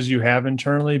resources you have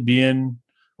internally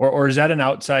or is that an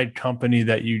outside company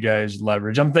that you guys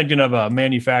leverage? I'm thinking of a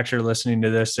manufacturer listening to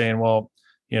this saying, well,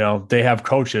 they have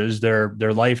coaches, they're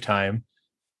Lifetime.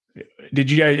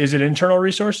 Is it internal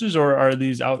resources or are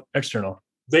these external?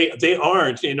 They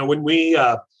aren't, when we,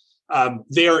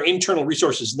 they are internal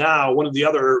resources now. One of the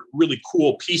other really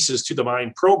cool pieces to the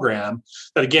MIND program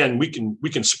that, again, we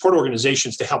can support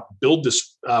organizations to help build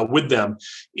this with them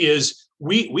is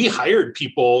we hired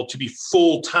people to be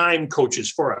full-time coaches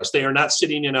for us. They are not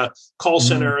sitting in a call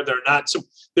center.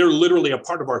 They're literally a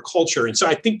part of our culture. And so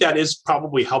I think that is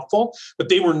probably helpful, but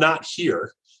they were not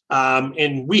here.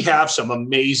 And we have some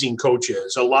amazing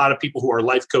coaches, a lot of people who are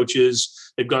life coaches.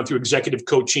 They've gone through executive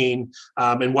coaching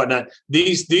and whatnot.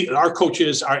 Our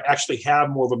coaches actually have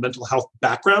more of a mental health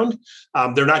background.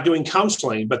 They're not doing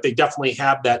counseling, but they definitely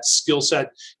have that skill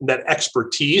set and that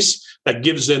expertise that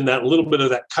gives them that little bit of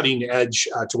that cutting edge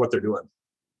to what they're doing.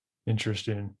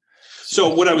 Interesting. So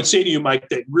what I would say to you, Mike,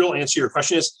 the real answer to your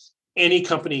question is any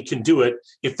company can do it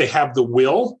if they have the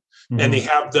will and they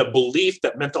have the belief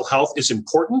that mental health is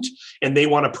important and they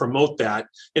want to promote that.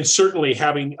 And certainly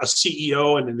having a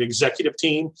CEO and an executive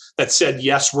team that said,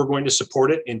 yes, we're going to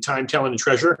support it in time, talent, and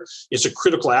treasure is a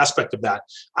critical aspect of that.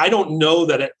 I don't know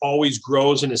that it always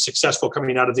grows and is successful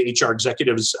coming out of the HR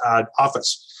executive's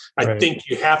office. I think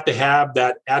you have to have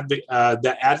that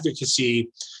advocacy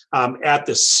at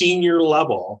the senior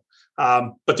level.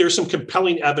 But there's some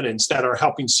compelling evidence that are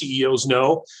helping CEOs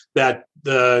know that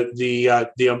the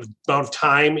amount of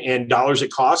time and dollars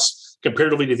it costs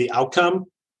comparatively to the outcome,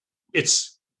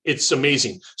 it's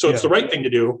amazing. So it's the right thing to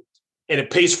do, and it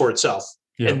pays for itself,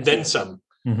 and then some.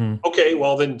 Okay,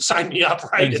 well then sign me up,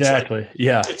 right? Exactly.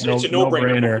 It's a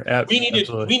no-brainer. We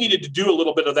needed to do a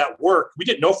little bit of that work. We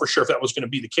didn't know for sure if that was going to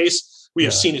be the case. We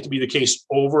have seen it to be the case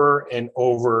over and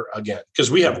over again because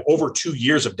we have over 2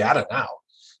 years of data now.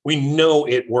 We know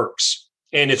it works,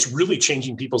 and it's really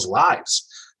changing people's lives.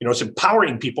 It's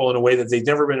empowering people in a way that they've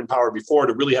never been empowered before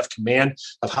to really have command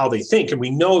of how they think. And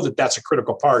we know that that's a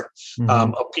critical part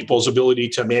of people's ability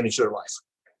to manage their life.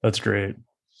 That's great.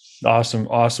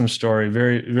 Awesome story.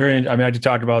 Very, very, I could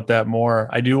talk about that more.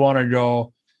 I do want to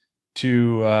go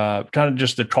to kind of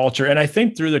just the culture. And I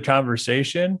think through the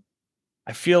conversation,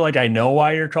 I feel like I know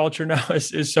why your culture now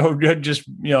is so good. Just,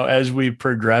 as we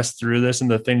progress through this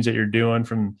and the things that you're doing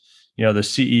from, the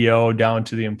CEO down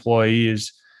to the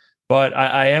employees. But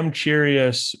I am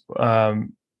curious,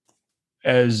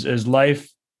 as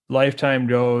Lifetime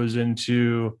goes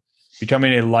into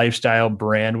becoming a lifestyle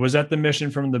brand, was that the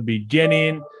mission from the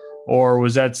beginning, or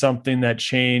was that something that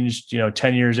changed,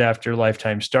 10 years after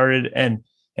Lifetime started? And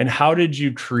how did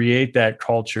you create that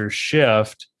culture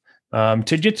shift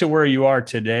to get to where you are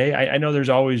today? I know there's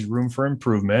always room for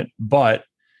improvement, but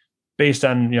based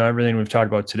on, everything we've talked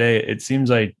about today, it seems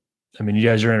like, you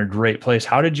guys are in a great place.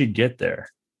 How did you get there?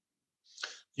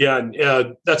 Yeah,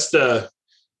 that's the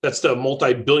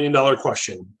multi-billion-dollar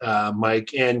question,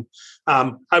 Mike. And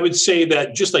I would say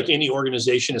that just like any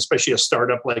organization, especially a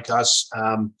startup like us,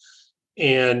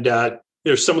 and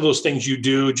there's some of those things you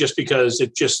do just because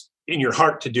it's just in your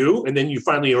heart to do. And then you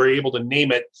finally are able to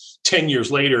name it 10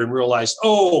 years later and realize,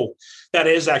 oh, that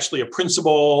is actually a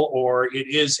principle, or it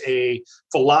is a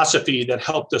philosophy that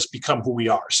helped us become who we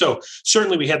are. So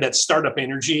certainly we had that startup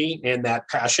energy and that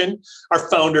passion. Our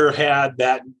founder had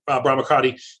that, Brian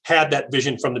McCarty had that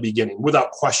vision from the beginning,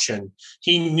 without question.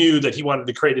 He knew that he wanted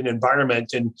to create an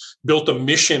environment and built a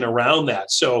mission around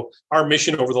that. So our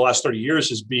mission over the last 30 years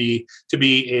is to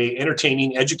be a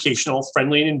entertaining, educational,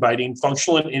 friendly and inviting,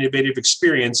 functional and innovative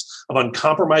experience of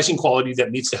uncompromising quality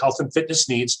that meets the health and fitness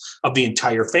needs of the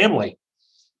entire family.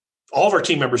 All of our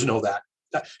team members know that.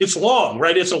 It's long,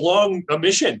 right? It's a long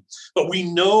mission, but we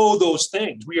know those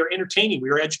things. We are entertaining, we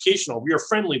are educational, we are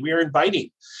friendly, we are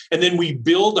inviting. And then we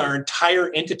build our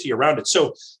entire entity around it.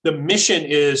 So the mission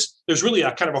is, there's really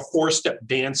a kind of a 4-step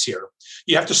dance here.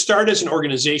 You have to start as an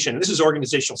organization. This is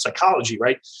organizational psychology,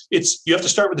 right? You have to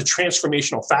start with the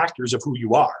transformational factors of who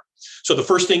you are. So the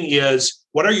first thing is,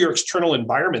 what are your external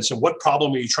environments and what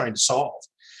problem are you trying to solve?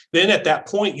 Then at that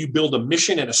point, you build a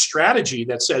mission and a strategy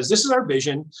that says, this is our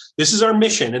vision, this is our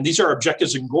mission, and these are our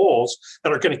objectives and goals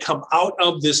that are going to come out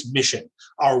of this mission,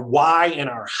 our why and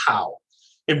our how.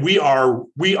 And we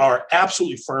are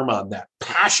absolutely firm on that.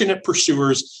 Passionate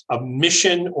pursuers of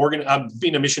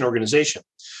being a mission organization.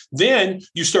 Then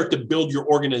you start to build your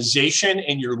organization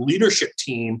and your leadership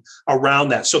team around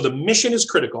that. So the mission is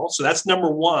critical. So that's number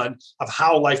one of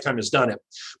how Lifetime has done it.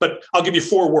 But I'll give you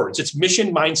 4 words. It's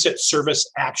mission, mindset, service,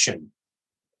 action.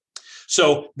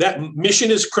 So that mission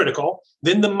is critical.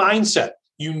 Then the mindset,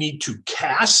 you need to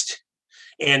cast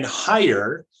and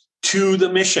hire to the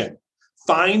mission.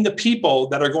 Find the people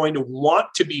that are going to want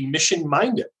to be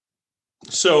mission-minded.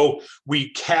 So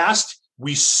we cast,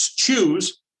 we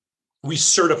choose, we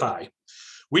certify.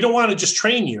 We don't want to just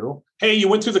train you. Hey, you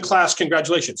went through the class,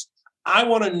 congratulations. I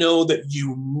want to know that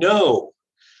you know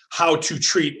how to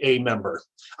treat a member.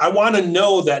 I want to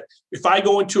know that if I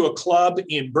go into a club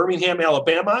in Birmingham,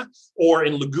 Alabama, or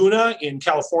in Laguna in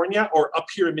California, or up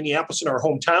here in Minneapolis in our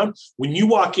hometown, when you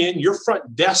walk in, your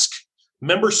front desk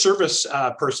member service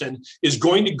person is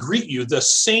going to greet you the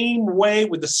same way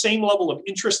with the same level of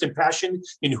interest and passion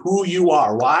in who you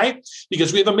are. Why?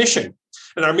 Because we have a mission.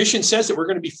 And our mission says that we're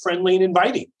going to be friendly and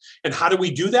inviting. And how do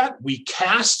we do that? We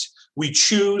cast, we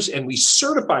choose, and we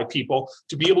certify people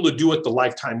to be able to do it the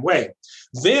Lifetime way.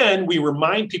 Then we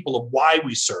remind people of why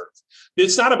we serve.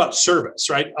 It's not about service,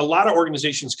 right? A lot of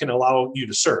organizations can allow you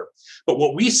to serve. But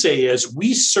what we say is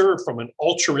we serve from an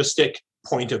altruistic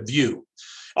point of view.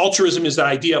 Altruism is the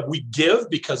idea of we give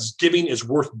because giving is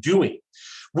worth doing.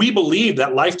 We believe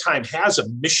that Lifetime has a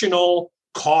missional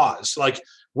cause. Like,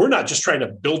 we're not just trying to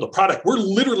build a product. We're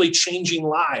literally changing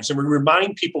lives. And we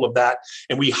remind people of that,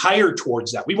 and we hire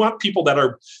towards that. We want people that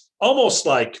are almost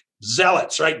like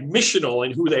zealots, right? Missional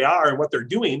in who they are and what they're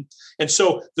doing. And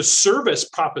so the service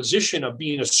proposition of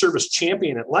being a service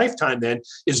champion at Lifetime then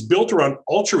is built around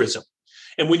altruism.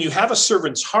 And when you have a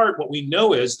servant's heart, what we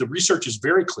know is the research is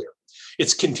very clear.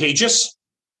 It's contagious.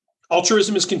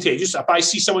 Altruism is contagious. If I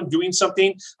see someone doing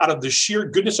something out of the sheer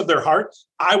goodness of their heart,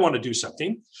 I want to do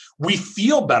something. We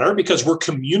feel better because we're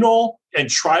communal and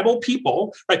tribal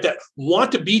people, right, that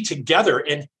want to be together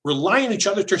and rely on each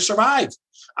other to survive.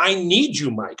 I need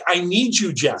you, Mike. I need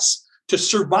you, Jess, to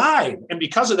survive. And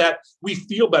because of that, we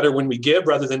feel better when we give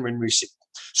rather than when we receive.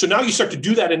 So now you start to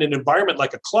do that in an environment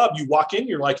like a club. You walk in,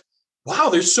 you're like, wow,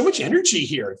 there's so much energy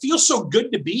here. It feels so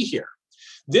good to be here.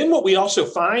 Then what we also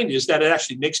find is that it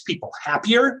actually makes people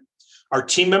happier. Our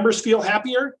team members feel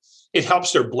happier. It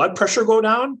helps their blood pressure go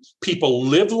down. People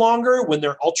live longer when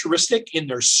they're altruistic in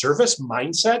their service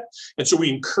mindset. And so we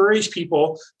encourage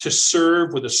people to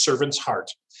serve with a servant's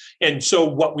heart. And so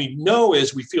what we know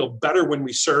is we feel better when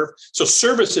we serve. So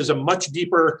service is a much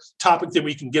deeper topic than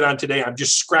we can get on today. I'm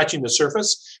just scratching the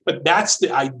surface, but that's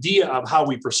the idea of how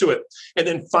we pursue it. And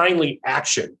then finally,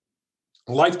 action.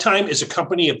 Lifetime is a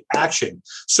company of action.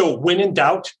 So when in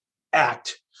doubt,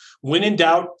 act. When in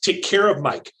doubt, take care of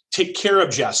Mike. Take care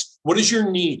of Jess. What is your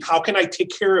need? How can I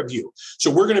take care of you? So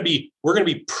we're going to be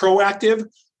proactive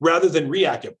rather than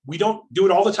reactive. We don't do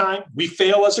it all the time. We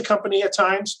fail as a company at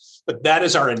times, but that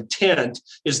is our intent,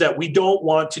 is that we don't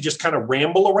want to just kind of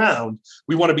ramble around.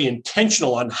 We want to be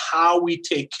intentional on how we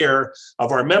take care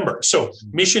of our members. So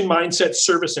mission, mindset,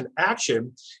 service, and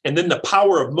action, and then the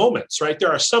power of moments, right?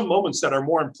 There are some moments that are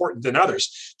more important than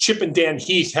others. Chip and Dan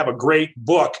Heath have a great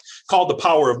book called The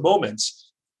Power of Moments.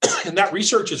 And that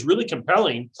research is really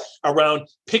compelling around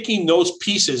picking those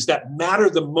pieces that matter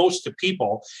the most to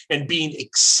people and being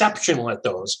exceptional at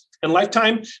those. And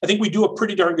Lifetime, I think we do a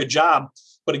pretty darn good job.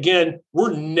 But again,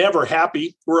 we're never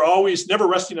happy. We're always never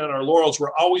resting on our laurels.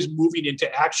 We're always moving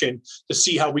into action to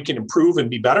see how we can improve and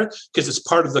be better, because it's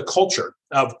part of the culture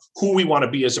of who we want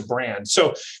to be as a brand.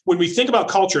 So when we think about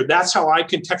culture, that's how I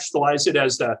contextualize it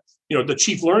as the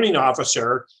chief learning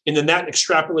officer. And then that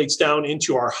extrapolates down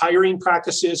into our hiring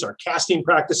practices, our casting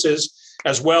practices,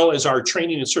 as well as our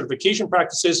training and certification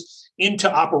practices into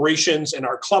operations and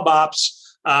our club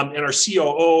ops. And our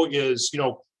COO is,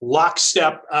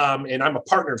 lockstep. And I'm a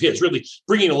partner of his, really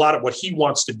bringing a lot of what he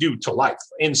wants to do to life.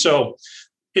 And so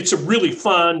it's a really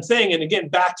fun thing. And again,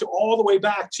 all the way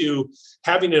back to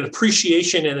having an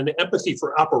appreciation and an empathy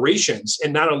for operations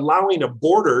and not allowing a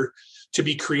border to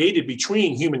be created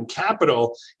between human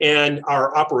capital and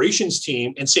our operations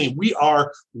team, and saying we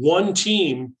are one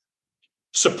team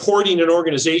supporting an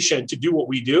organization to do what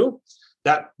we do.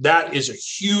 That is a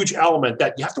huge element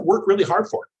that you have to work really hard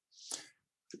for.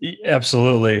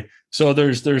 Absolutely. So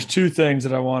there's two things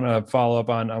that I want to follow up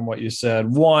on what you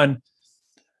said. One,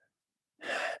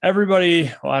 everybody,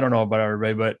 well, I don't know about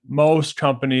everybody, but most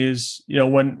companies,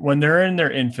 when they're in their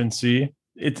infancy,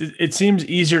 it seems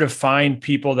easier to find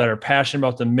people that are passionate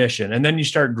about the mission. And then you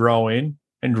start growing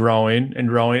and growing and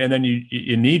growing, and then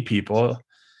you need people.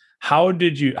 How do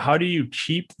you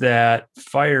keep that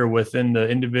fire within the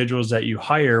individuals that you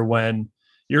hire when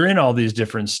you're in all these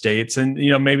different states and,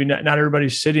 maybe not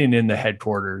everybody's sitting in the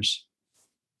headquarters?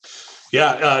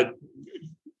 Yeah.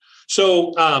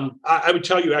 So I would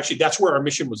tell you, actually, that's where our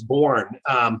mission was born.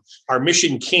 Our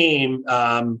mission came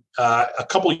a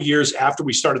couple of years after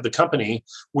we started the company,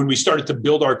 when we started to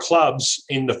build our clubs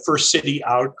in the first city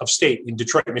out of state, in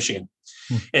Detroit, Michigan.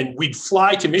 And we'd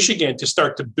fly to Michigan to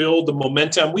start to build the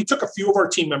momentum. We took a few of our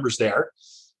team members there,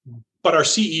 but our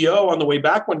CEO on the way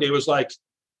back one day was like,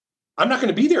 I'm not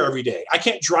going to be there every day. I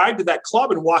can't drive to that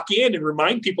club and walk in and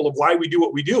remind people of why we do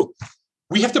what we do.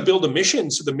 we have to build a mission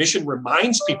so the mission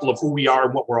reminds people of who we are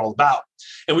and what we're all about.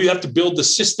 And we have to build the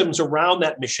systems around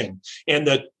that mission and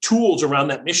the tools around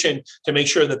that mission to make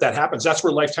sure that that happens. That's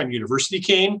where Lifetime University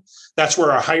came. That's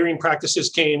where our hiring practices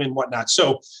came and whatnot.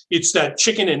 So it's that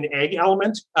chicken and egg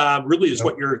element really is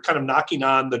what you're kind of knocking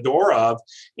on the door of.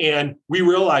 And we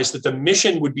realized that the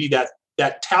mission would be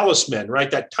that talisman,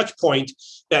 right? That touch point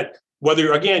that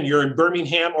whether, again, you're in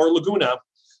Birmingham or Laguna,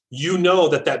 you know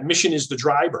that mission is the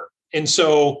driver. And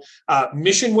so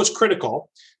mission was critical,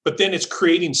 but then it's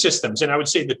creating systems. And I would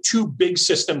say the two big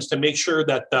systems to make sure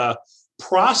that the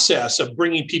process of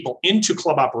bringing people into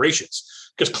club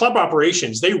operations, because club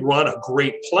operations, they run a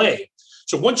great play.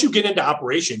 So once you get into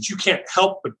operations, you can't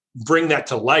help but bring that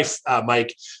to life,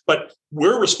 Mike. But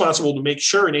we're responsible to make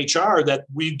sure in HR that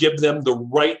we give them the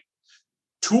right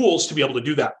tools to be able to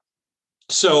do that.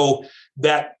 So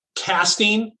that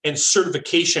casting and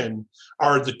certification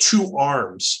are the two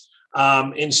arms.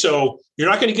 And so you're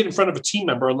not going to get in front of a team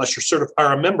member unless you're certified,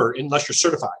 or a member unless you're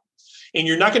certified. And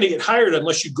you're not going to get hired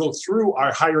unless you go through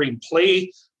our hiring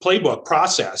playbook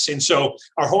process. And so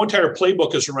our whole entire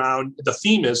playbook is around, the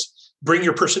theme is bring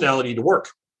your personality to work.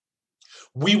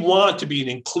 We want to be an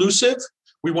inclusive,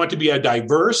 we want to be a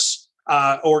diverse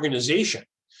organization.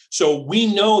 So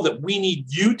we know that we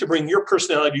need you to bring your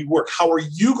personality to work. How are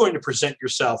you going to present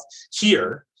yourself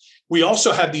here? We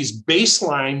also have these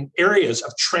baseline areas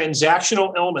of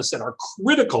transactional elements that are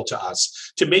critical to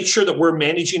us to make sure that we're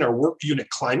managing our work unit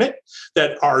climate,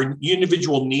 that our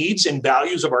individual needs and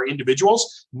values of our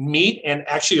individuals meet and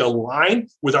actually align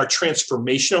with our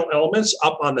transformational elements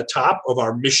up on the top of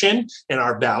our mission and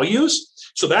our values.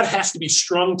 So that has to be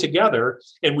strung together.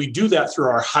 And we do that through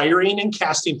our hiring and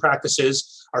casting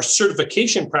practices, our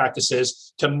certification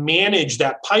practices to manage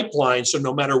that pipeline. So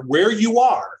no matter where you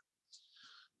are,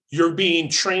 you're being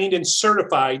trained and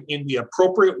certified in the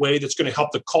appropriate way that's going to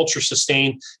help the culture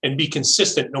sustain and be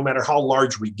consistent no matter how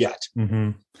large we get.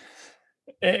 Mm-hmm.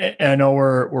 I know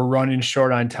we're running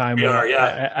short on time. We are,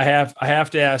 yeah. I have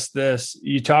to ask this.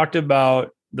 You talked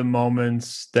about the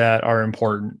moments that are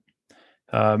important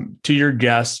to your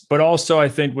guests, but also I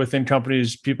think within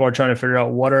companies, people are trying to figure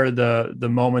out what are the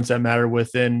moments that matter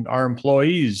within our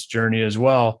employees' journey as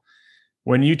well.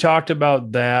 When you talked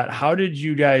about that, how did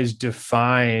you guys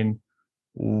define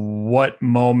what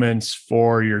moments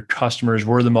for your customers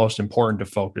were the most important to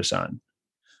focus on?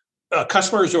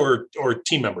 Customers or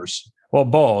team members? Well,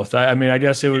 both. I mean, I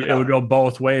guess it would go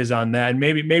both ways on that. And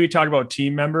maybe talk about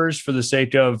team members for the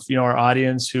sake of, our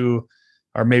audience who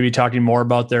are maybe talking more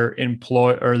about their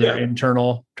their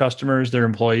internal customers, their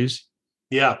employees.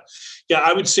 Yeah.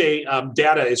 I would say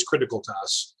data is critical to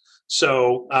us.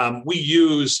 So we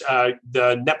use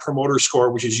the Net Promoter Score,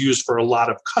 which is used for a lot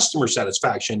of customer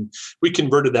satisfaction. We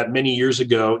converted that many years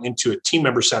ago into a team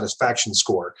member satisfaction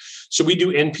score. So we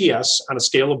do NPS on a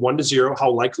scale of 1 to 0.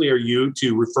 How likely are you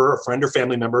to refer a friend or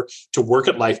family member to work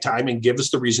at Lifetime, and give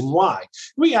us the reason why?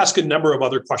 We ask a number of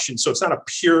other questions. So it's not a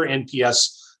pure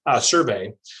NPS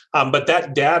survey, but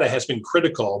that data has been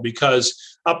critical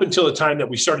because up until the time that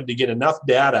we started to get enough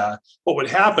data, what would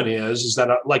happen is that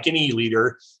like any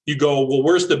leader, you go, well,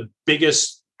 where's the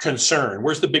biggest concern?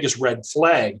 Where's the biggest red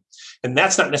flag? And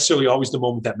that's not necessarily always the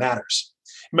moment that matters.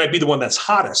 It might be the one that's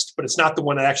hottest, but it's not the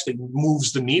one that actually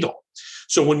moves the needle.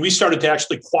 So when we started to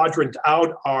actually quadrant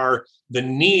out the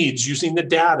needs using the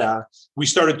data, we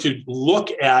started to look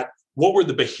at what were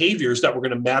the behaviors that were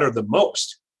going to matter the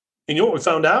most. And you know what we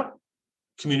found out?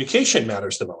 Communication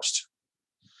matters the most.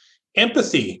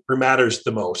 Empathy matters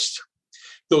the most.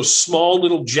 Those small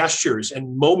little gestures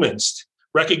and moments,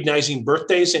 recognizing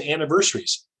birthdays and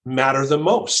anniversaries, matter the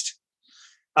most.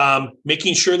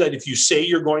 Making sure that if you say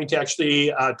you're going to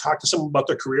actually talk to someone about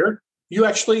their career, you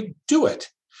actually do it.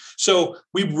 So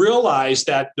we realized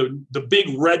that the big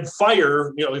red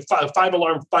fire,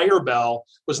 5-alarm fire bell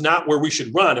was not where we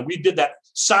should run. And we did that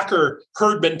soccer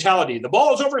herd mentality. The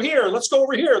ball's over here. Let's go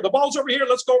over here. The ball's over here.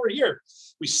 Let's go over here.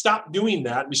 We stopped doing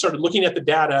that. We started looking at the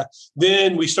data.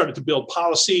 Then we started to build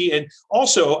policy and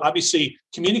also obviously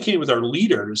communicating with our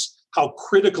leaders how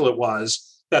critical it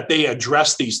was that they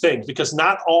address these things, because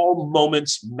not all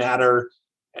moments matter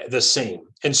the same.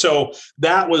 And so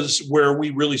that was where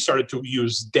we really started to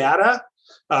use data.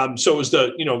 So it was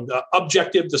the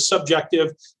objective, the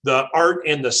subjective, the art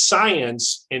and the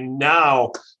science. And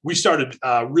now we started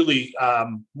really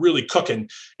cooking.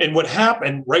 And what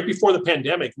happened right before the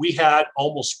pandemic, we had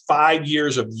almost 5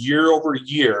 years of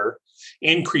year-over-year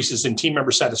increases in team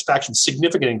member satisfaction,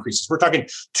 significant increases. We're talking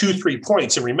 2-3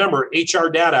 points. And remember, HR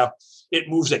data, it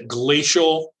moves at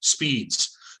glacial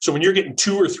speeds. So when you're getting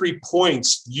 2 or 3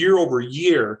 points year over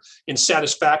year in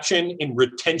satisfaction, in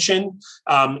retention,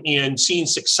 and seeing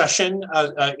succession,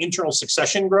 internal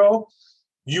succession grow,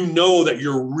 you know that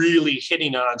you're really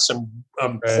hitting on some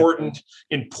important,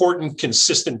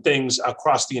 consistent things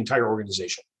across the entire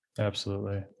organization.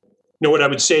 Absolutely. What I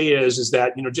would say is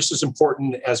that, just as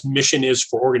important as mission is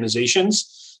for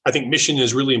organizations, I think mission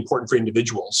is really important for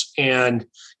individuals. And,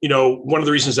 one of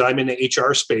the reasons that I'm in the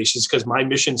HR space is because my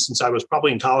mission since I was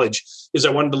probably in college is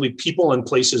I wanted to leave people and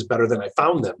places better than I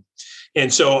found them.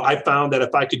 And so I found that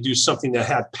if I could do something that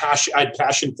I had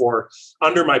passion for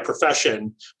under my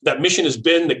profession, that mission has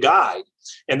been the guide.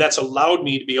 And that's allowed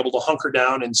me to be able to hunker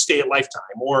down and stay at Lifetime,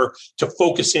 or to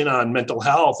focus in on mental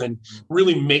health and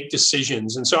really make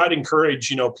decisions. And so I'd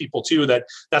encourage, people too,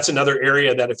 that's another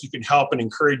area that if you can help and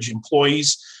encourage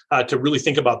employees to really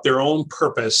think about their own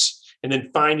purpose, and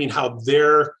then finding how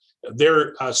their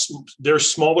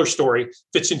smaller story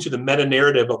fits into the meta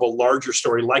narrative of a larger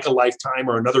story, like a Lifetime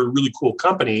or another really cool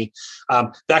company,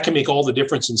 that can make all the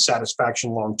difference in satisfaction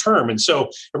long term. And so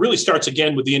it really starts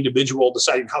again with the individual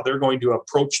deciding how they're going to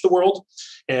approach the world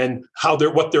and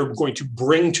what they're going to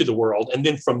bring to the world. And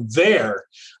then from there,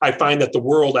 I find that the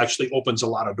world actually opens a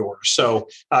lot of doors. So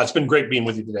it's been great being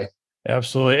with you today.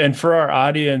 Absolutely. And for our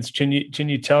audience, can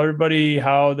you tell everybody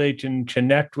how they can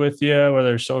connect with you,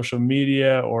 whether social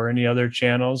media or any other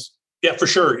channels? Yeah, for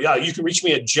sure. Yeah, you can reach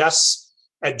me at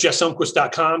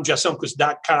jesselmquist.com.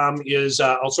 Jesselmquist.com is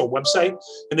also a website.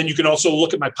 And then you can also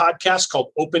look at my podcast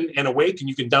called Open and Awake, and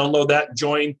you can download that and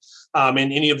join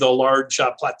in any of the large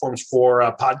platforms for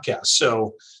podcasts.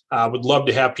 So I would love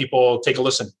to have people take a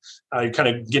listen. You kind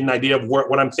of get an idea of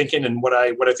what I'm thinking and what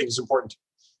I think is important.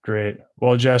 Great.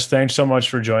 Well, Jess, thanks so much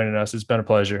for joining us. It's been a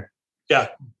pleasure. Yeah.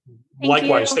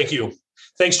 Likewise. Thank you.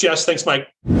 Thanks, Jess. Thanks, Mike.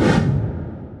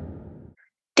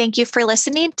 Thank you for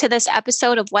listening to this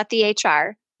episode of What the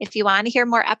HR. If you want to hear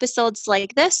more episodes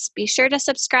like this, be sure to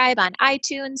subscribe on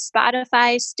iTunes,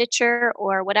 Spotify, Stitcher,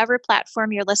 or whatever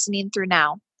platform you're listening through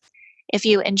now. If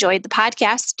you enjoyed the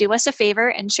podcast, do us a favor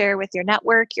and share with your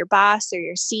network, your boss, or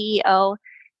your CEO.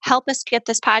 Help us get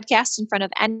this podcast in front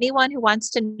of anyone who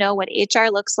wants to know what HR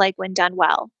looks like when done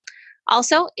well.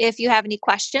 Also, if you have any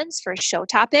questions for show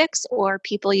topics or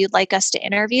people you'd like us to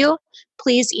interview,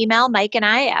 please email Mike and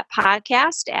I at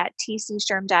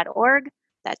podcast@tcshrm.org.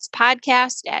 That's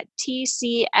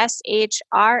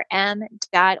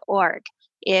podcast@tcshrm.org.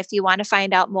 If you want to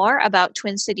find out more about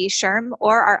Twin Cities SHRM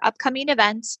or our upcoming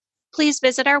events, please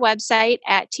visit our website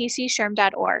at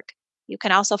tcshrm.org. You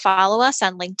can also follow us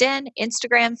on LinkedIn,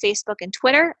 Instagram, Facebook, and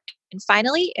Twitter. And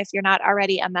finally, if you're not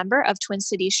already a member of Twin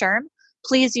Cities SHRM,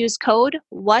 please use code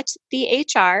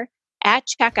WhatTheHR at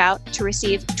checkout to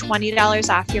receive $20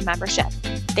 off your membership.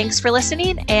 Thanks for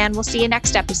listening, and we'll see you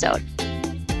next episode.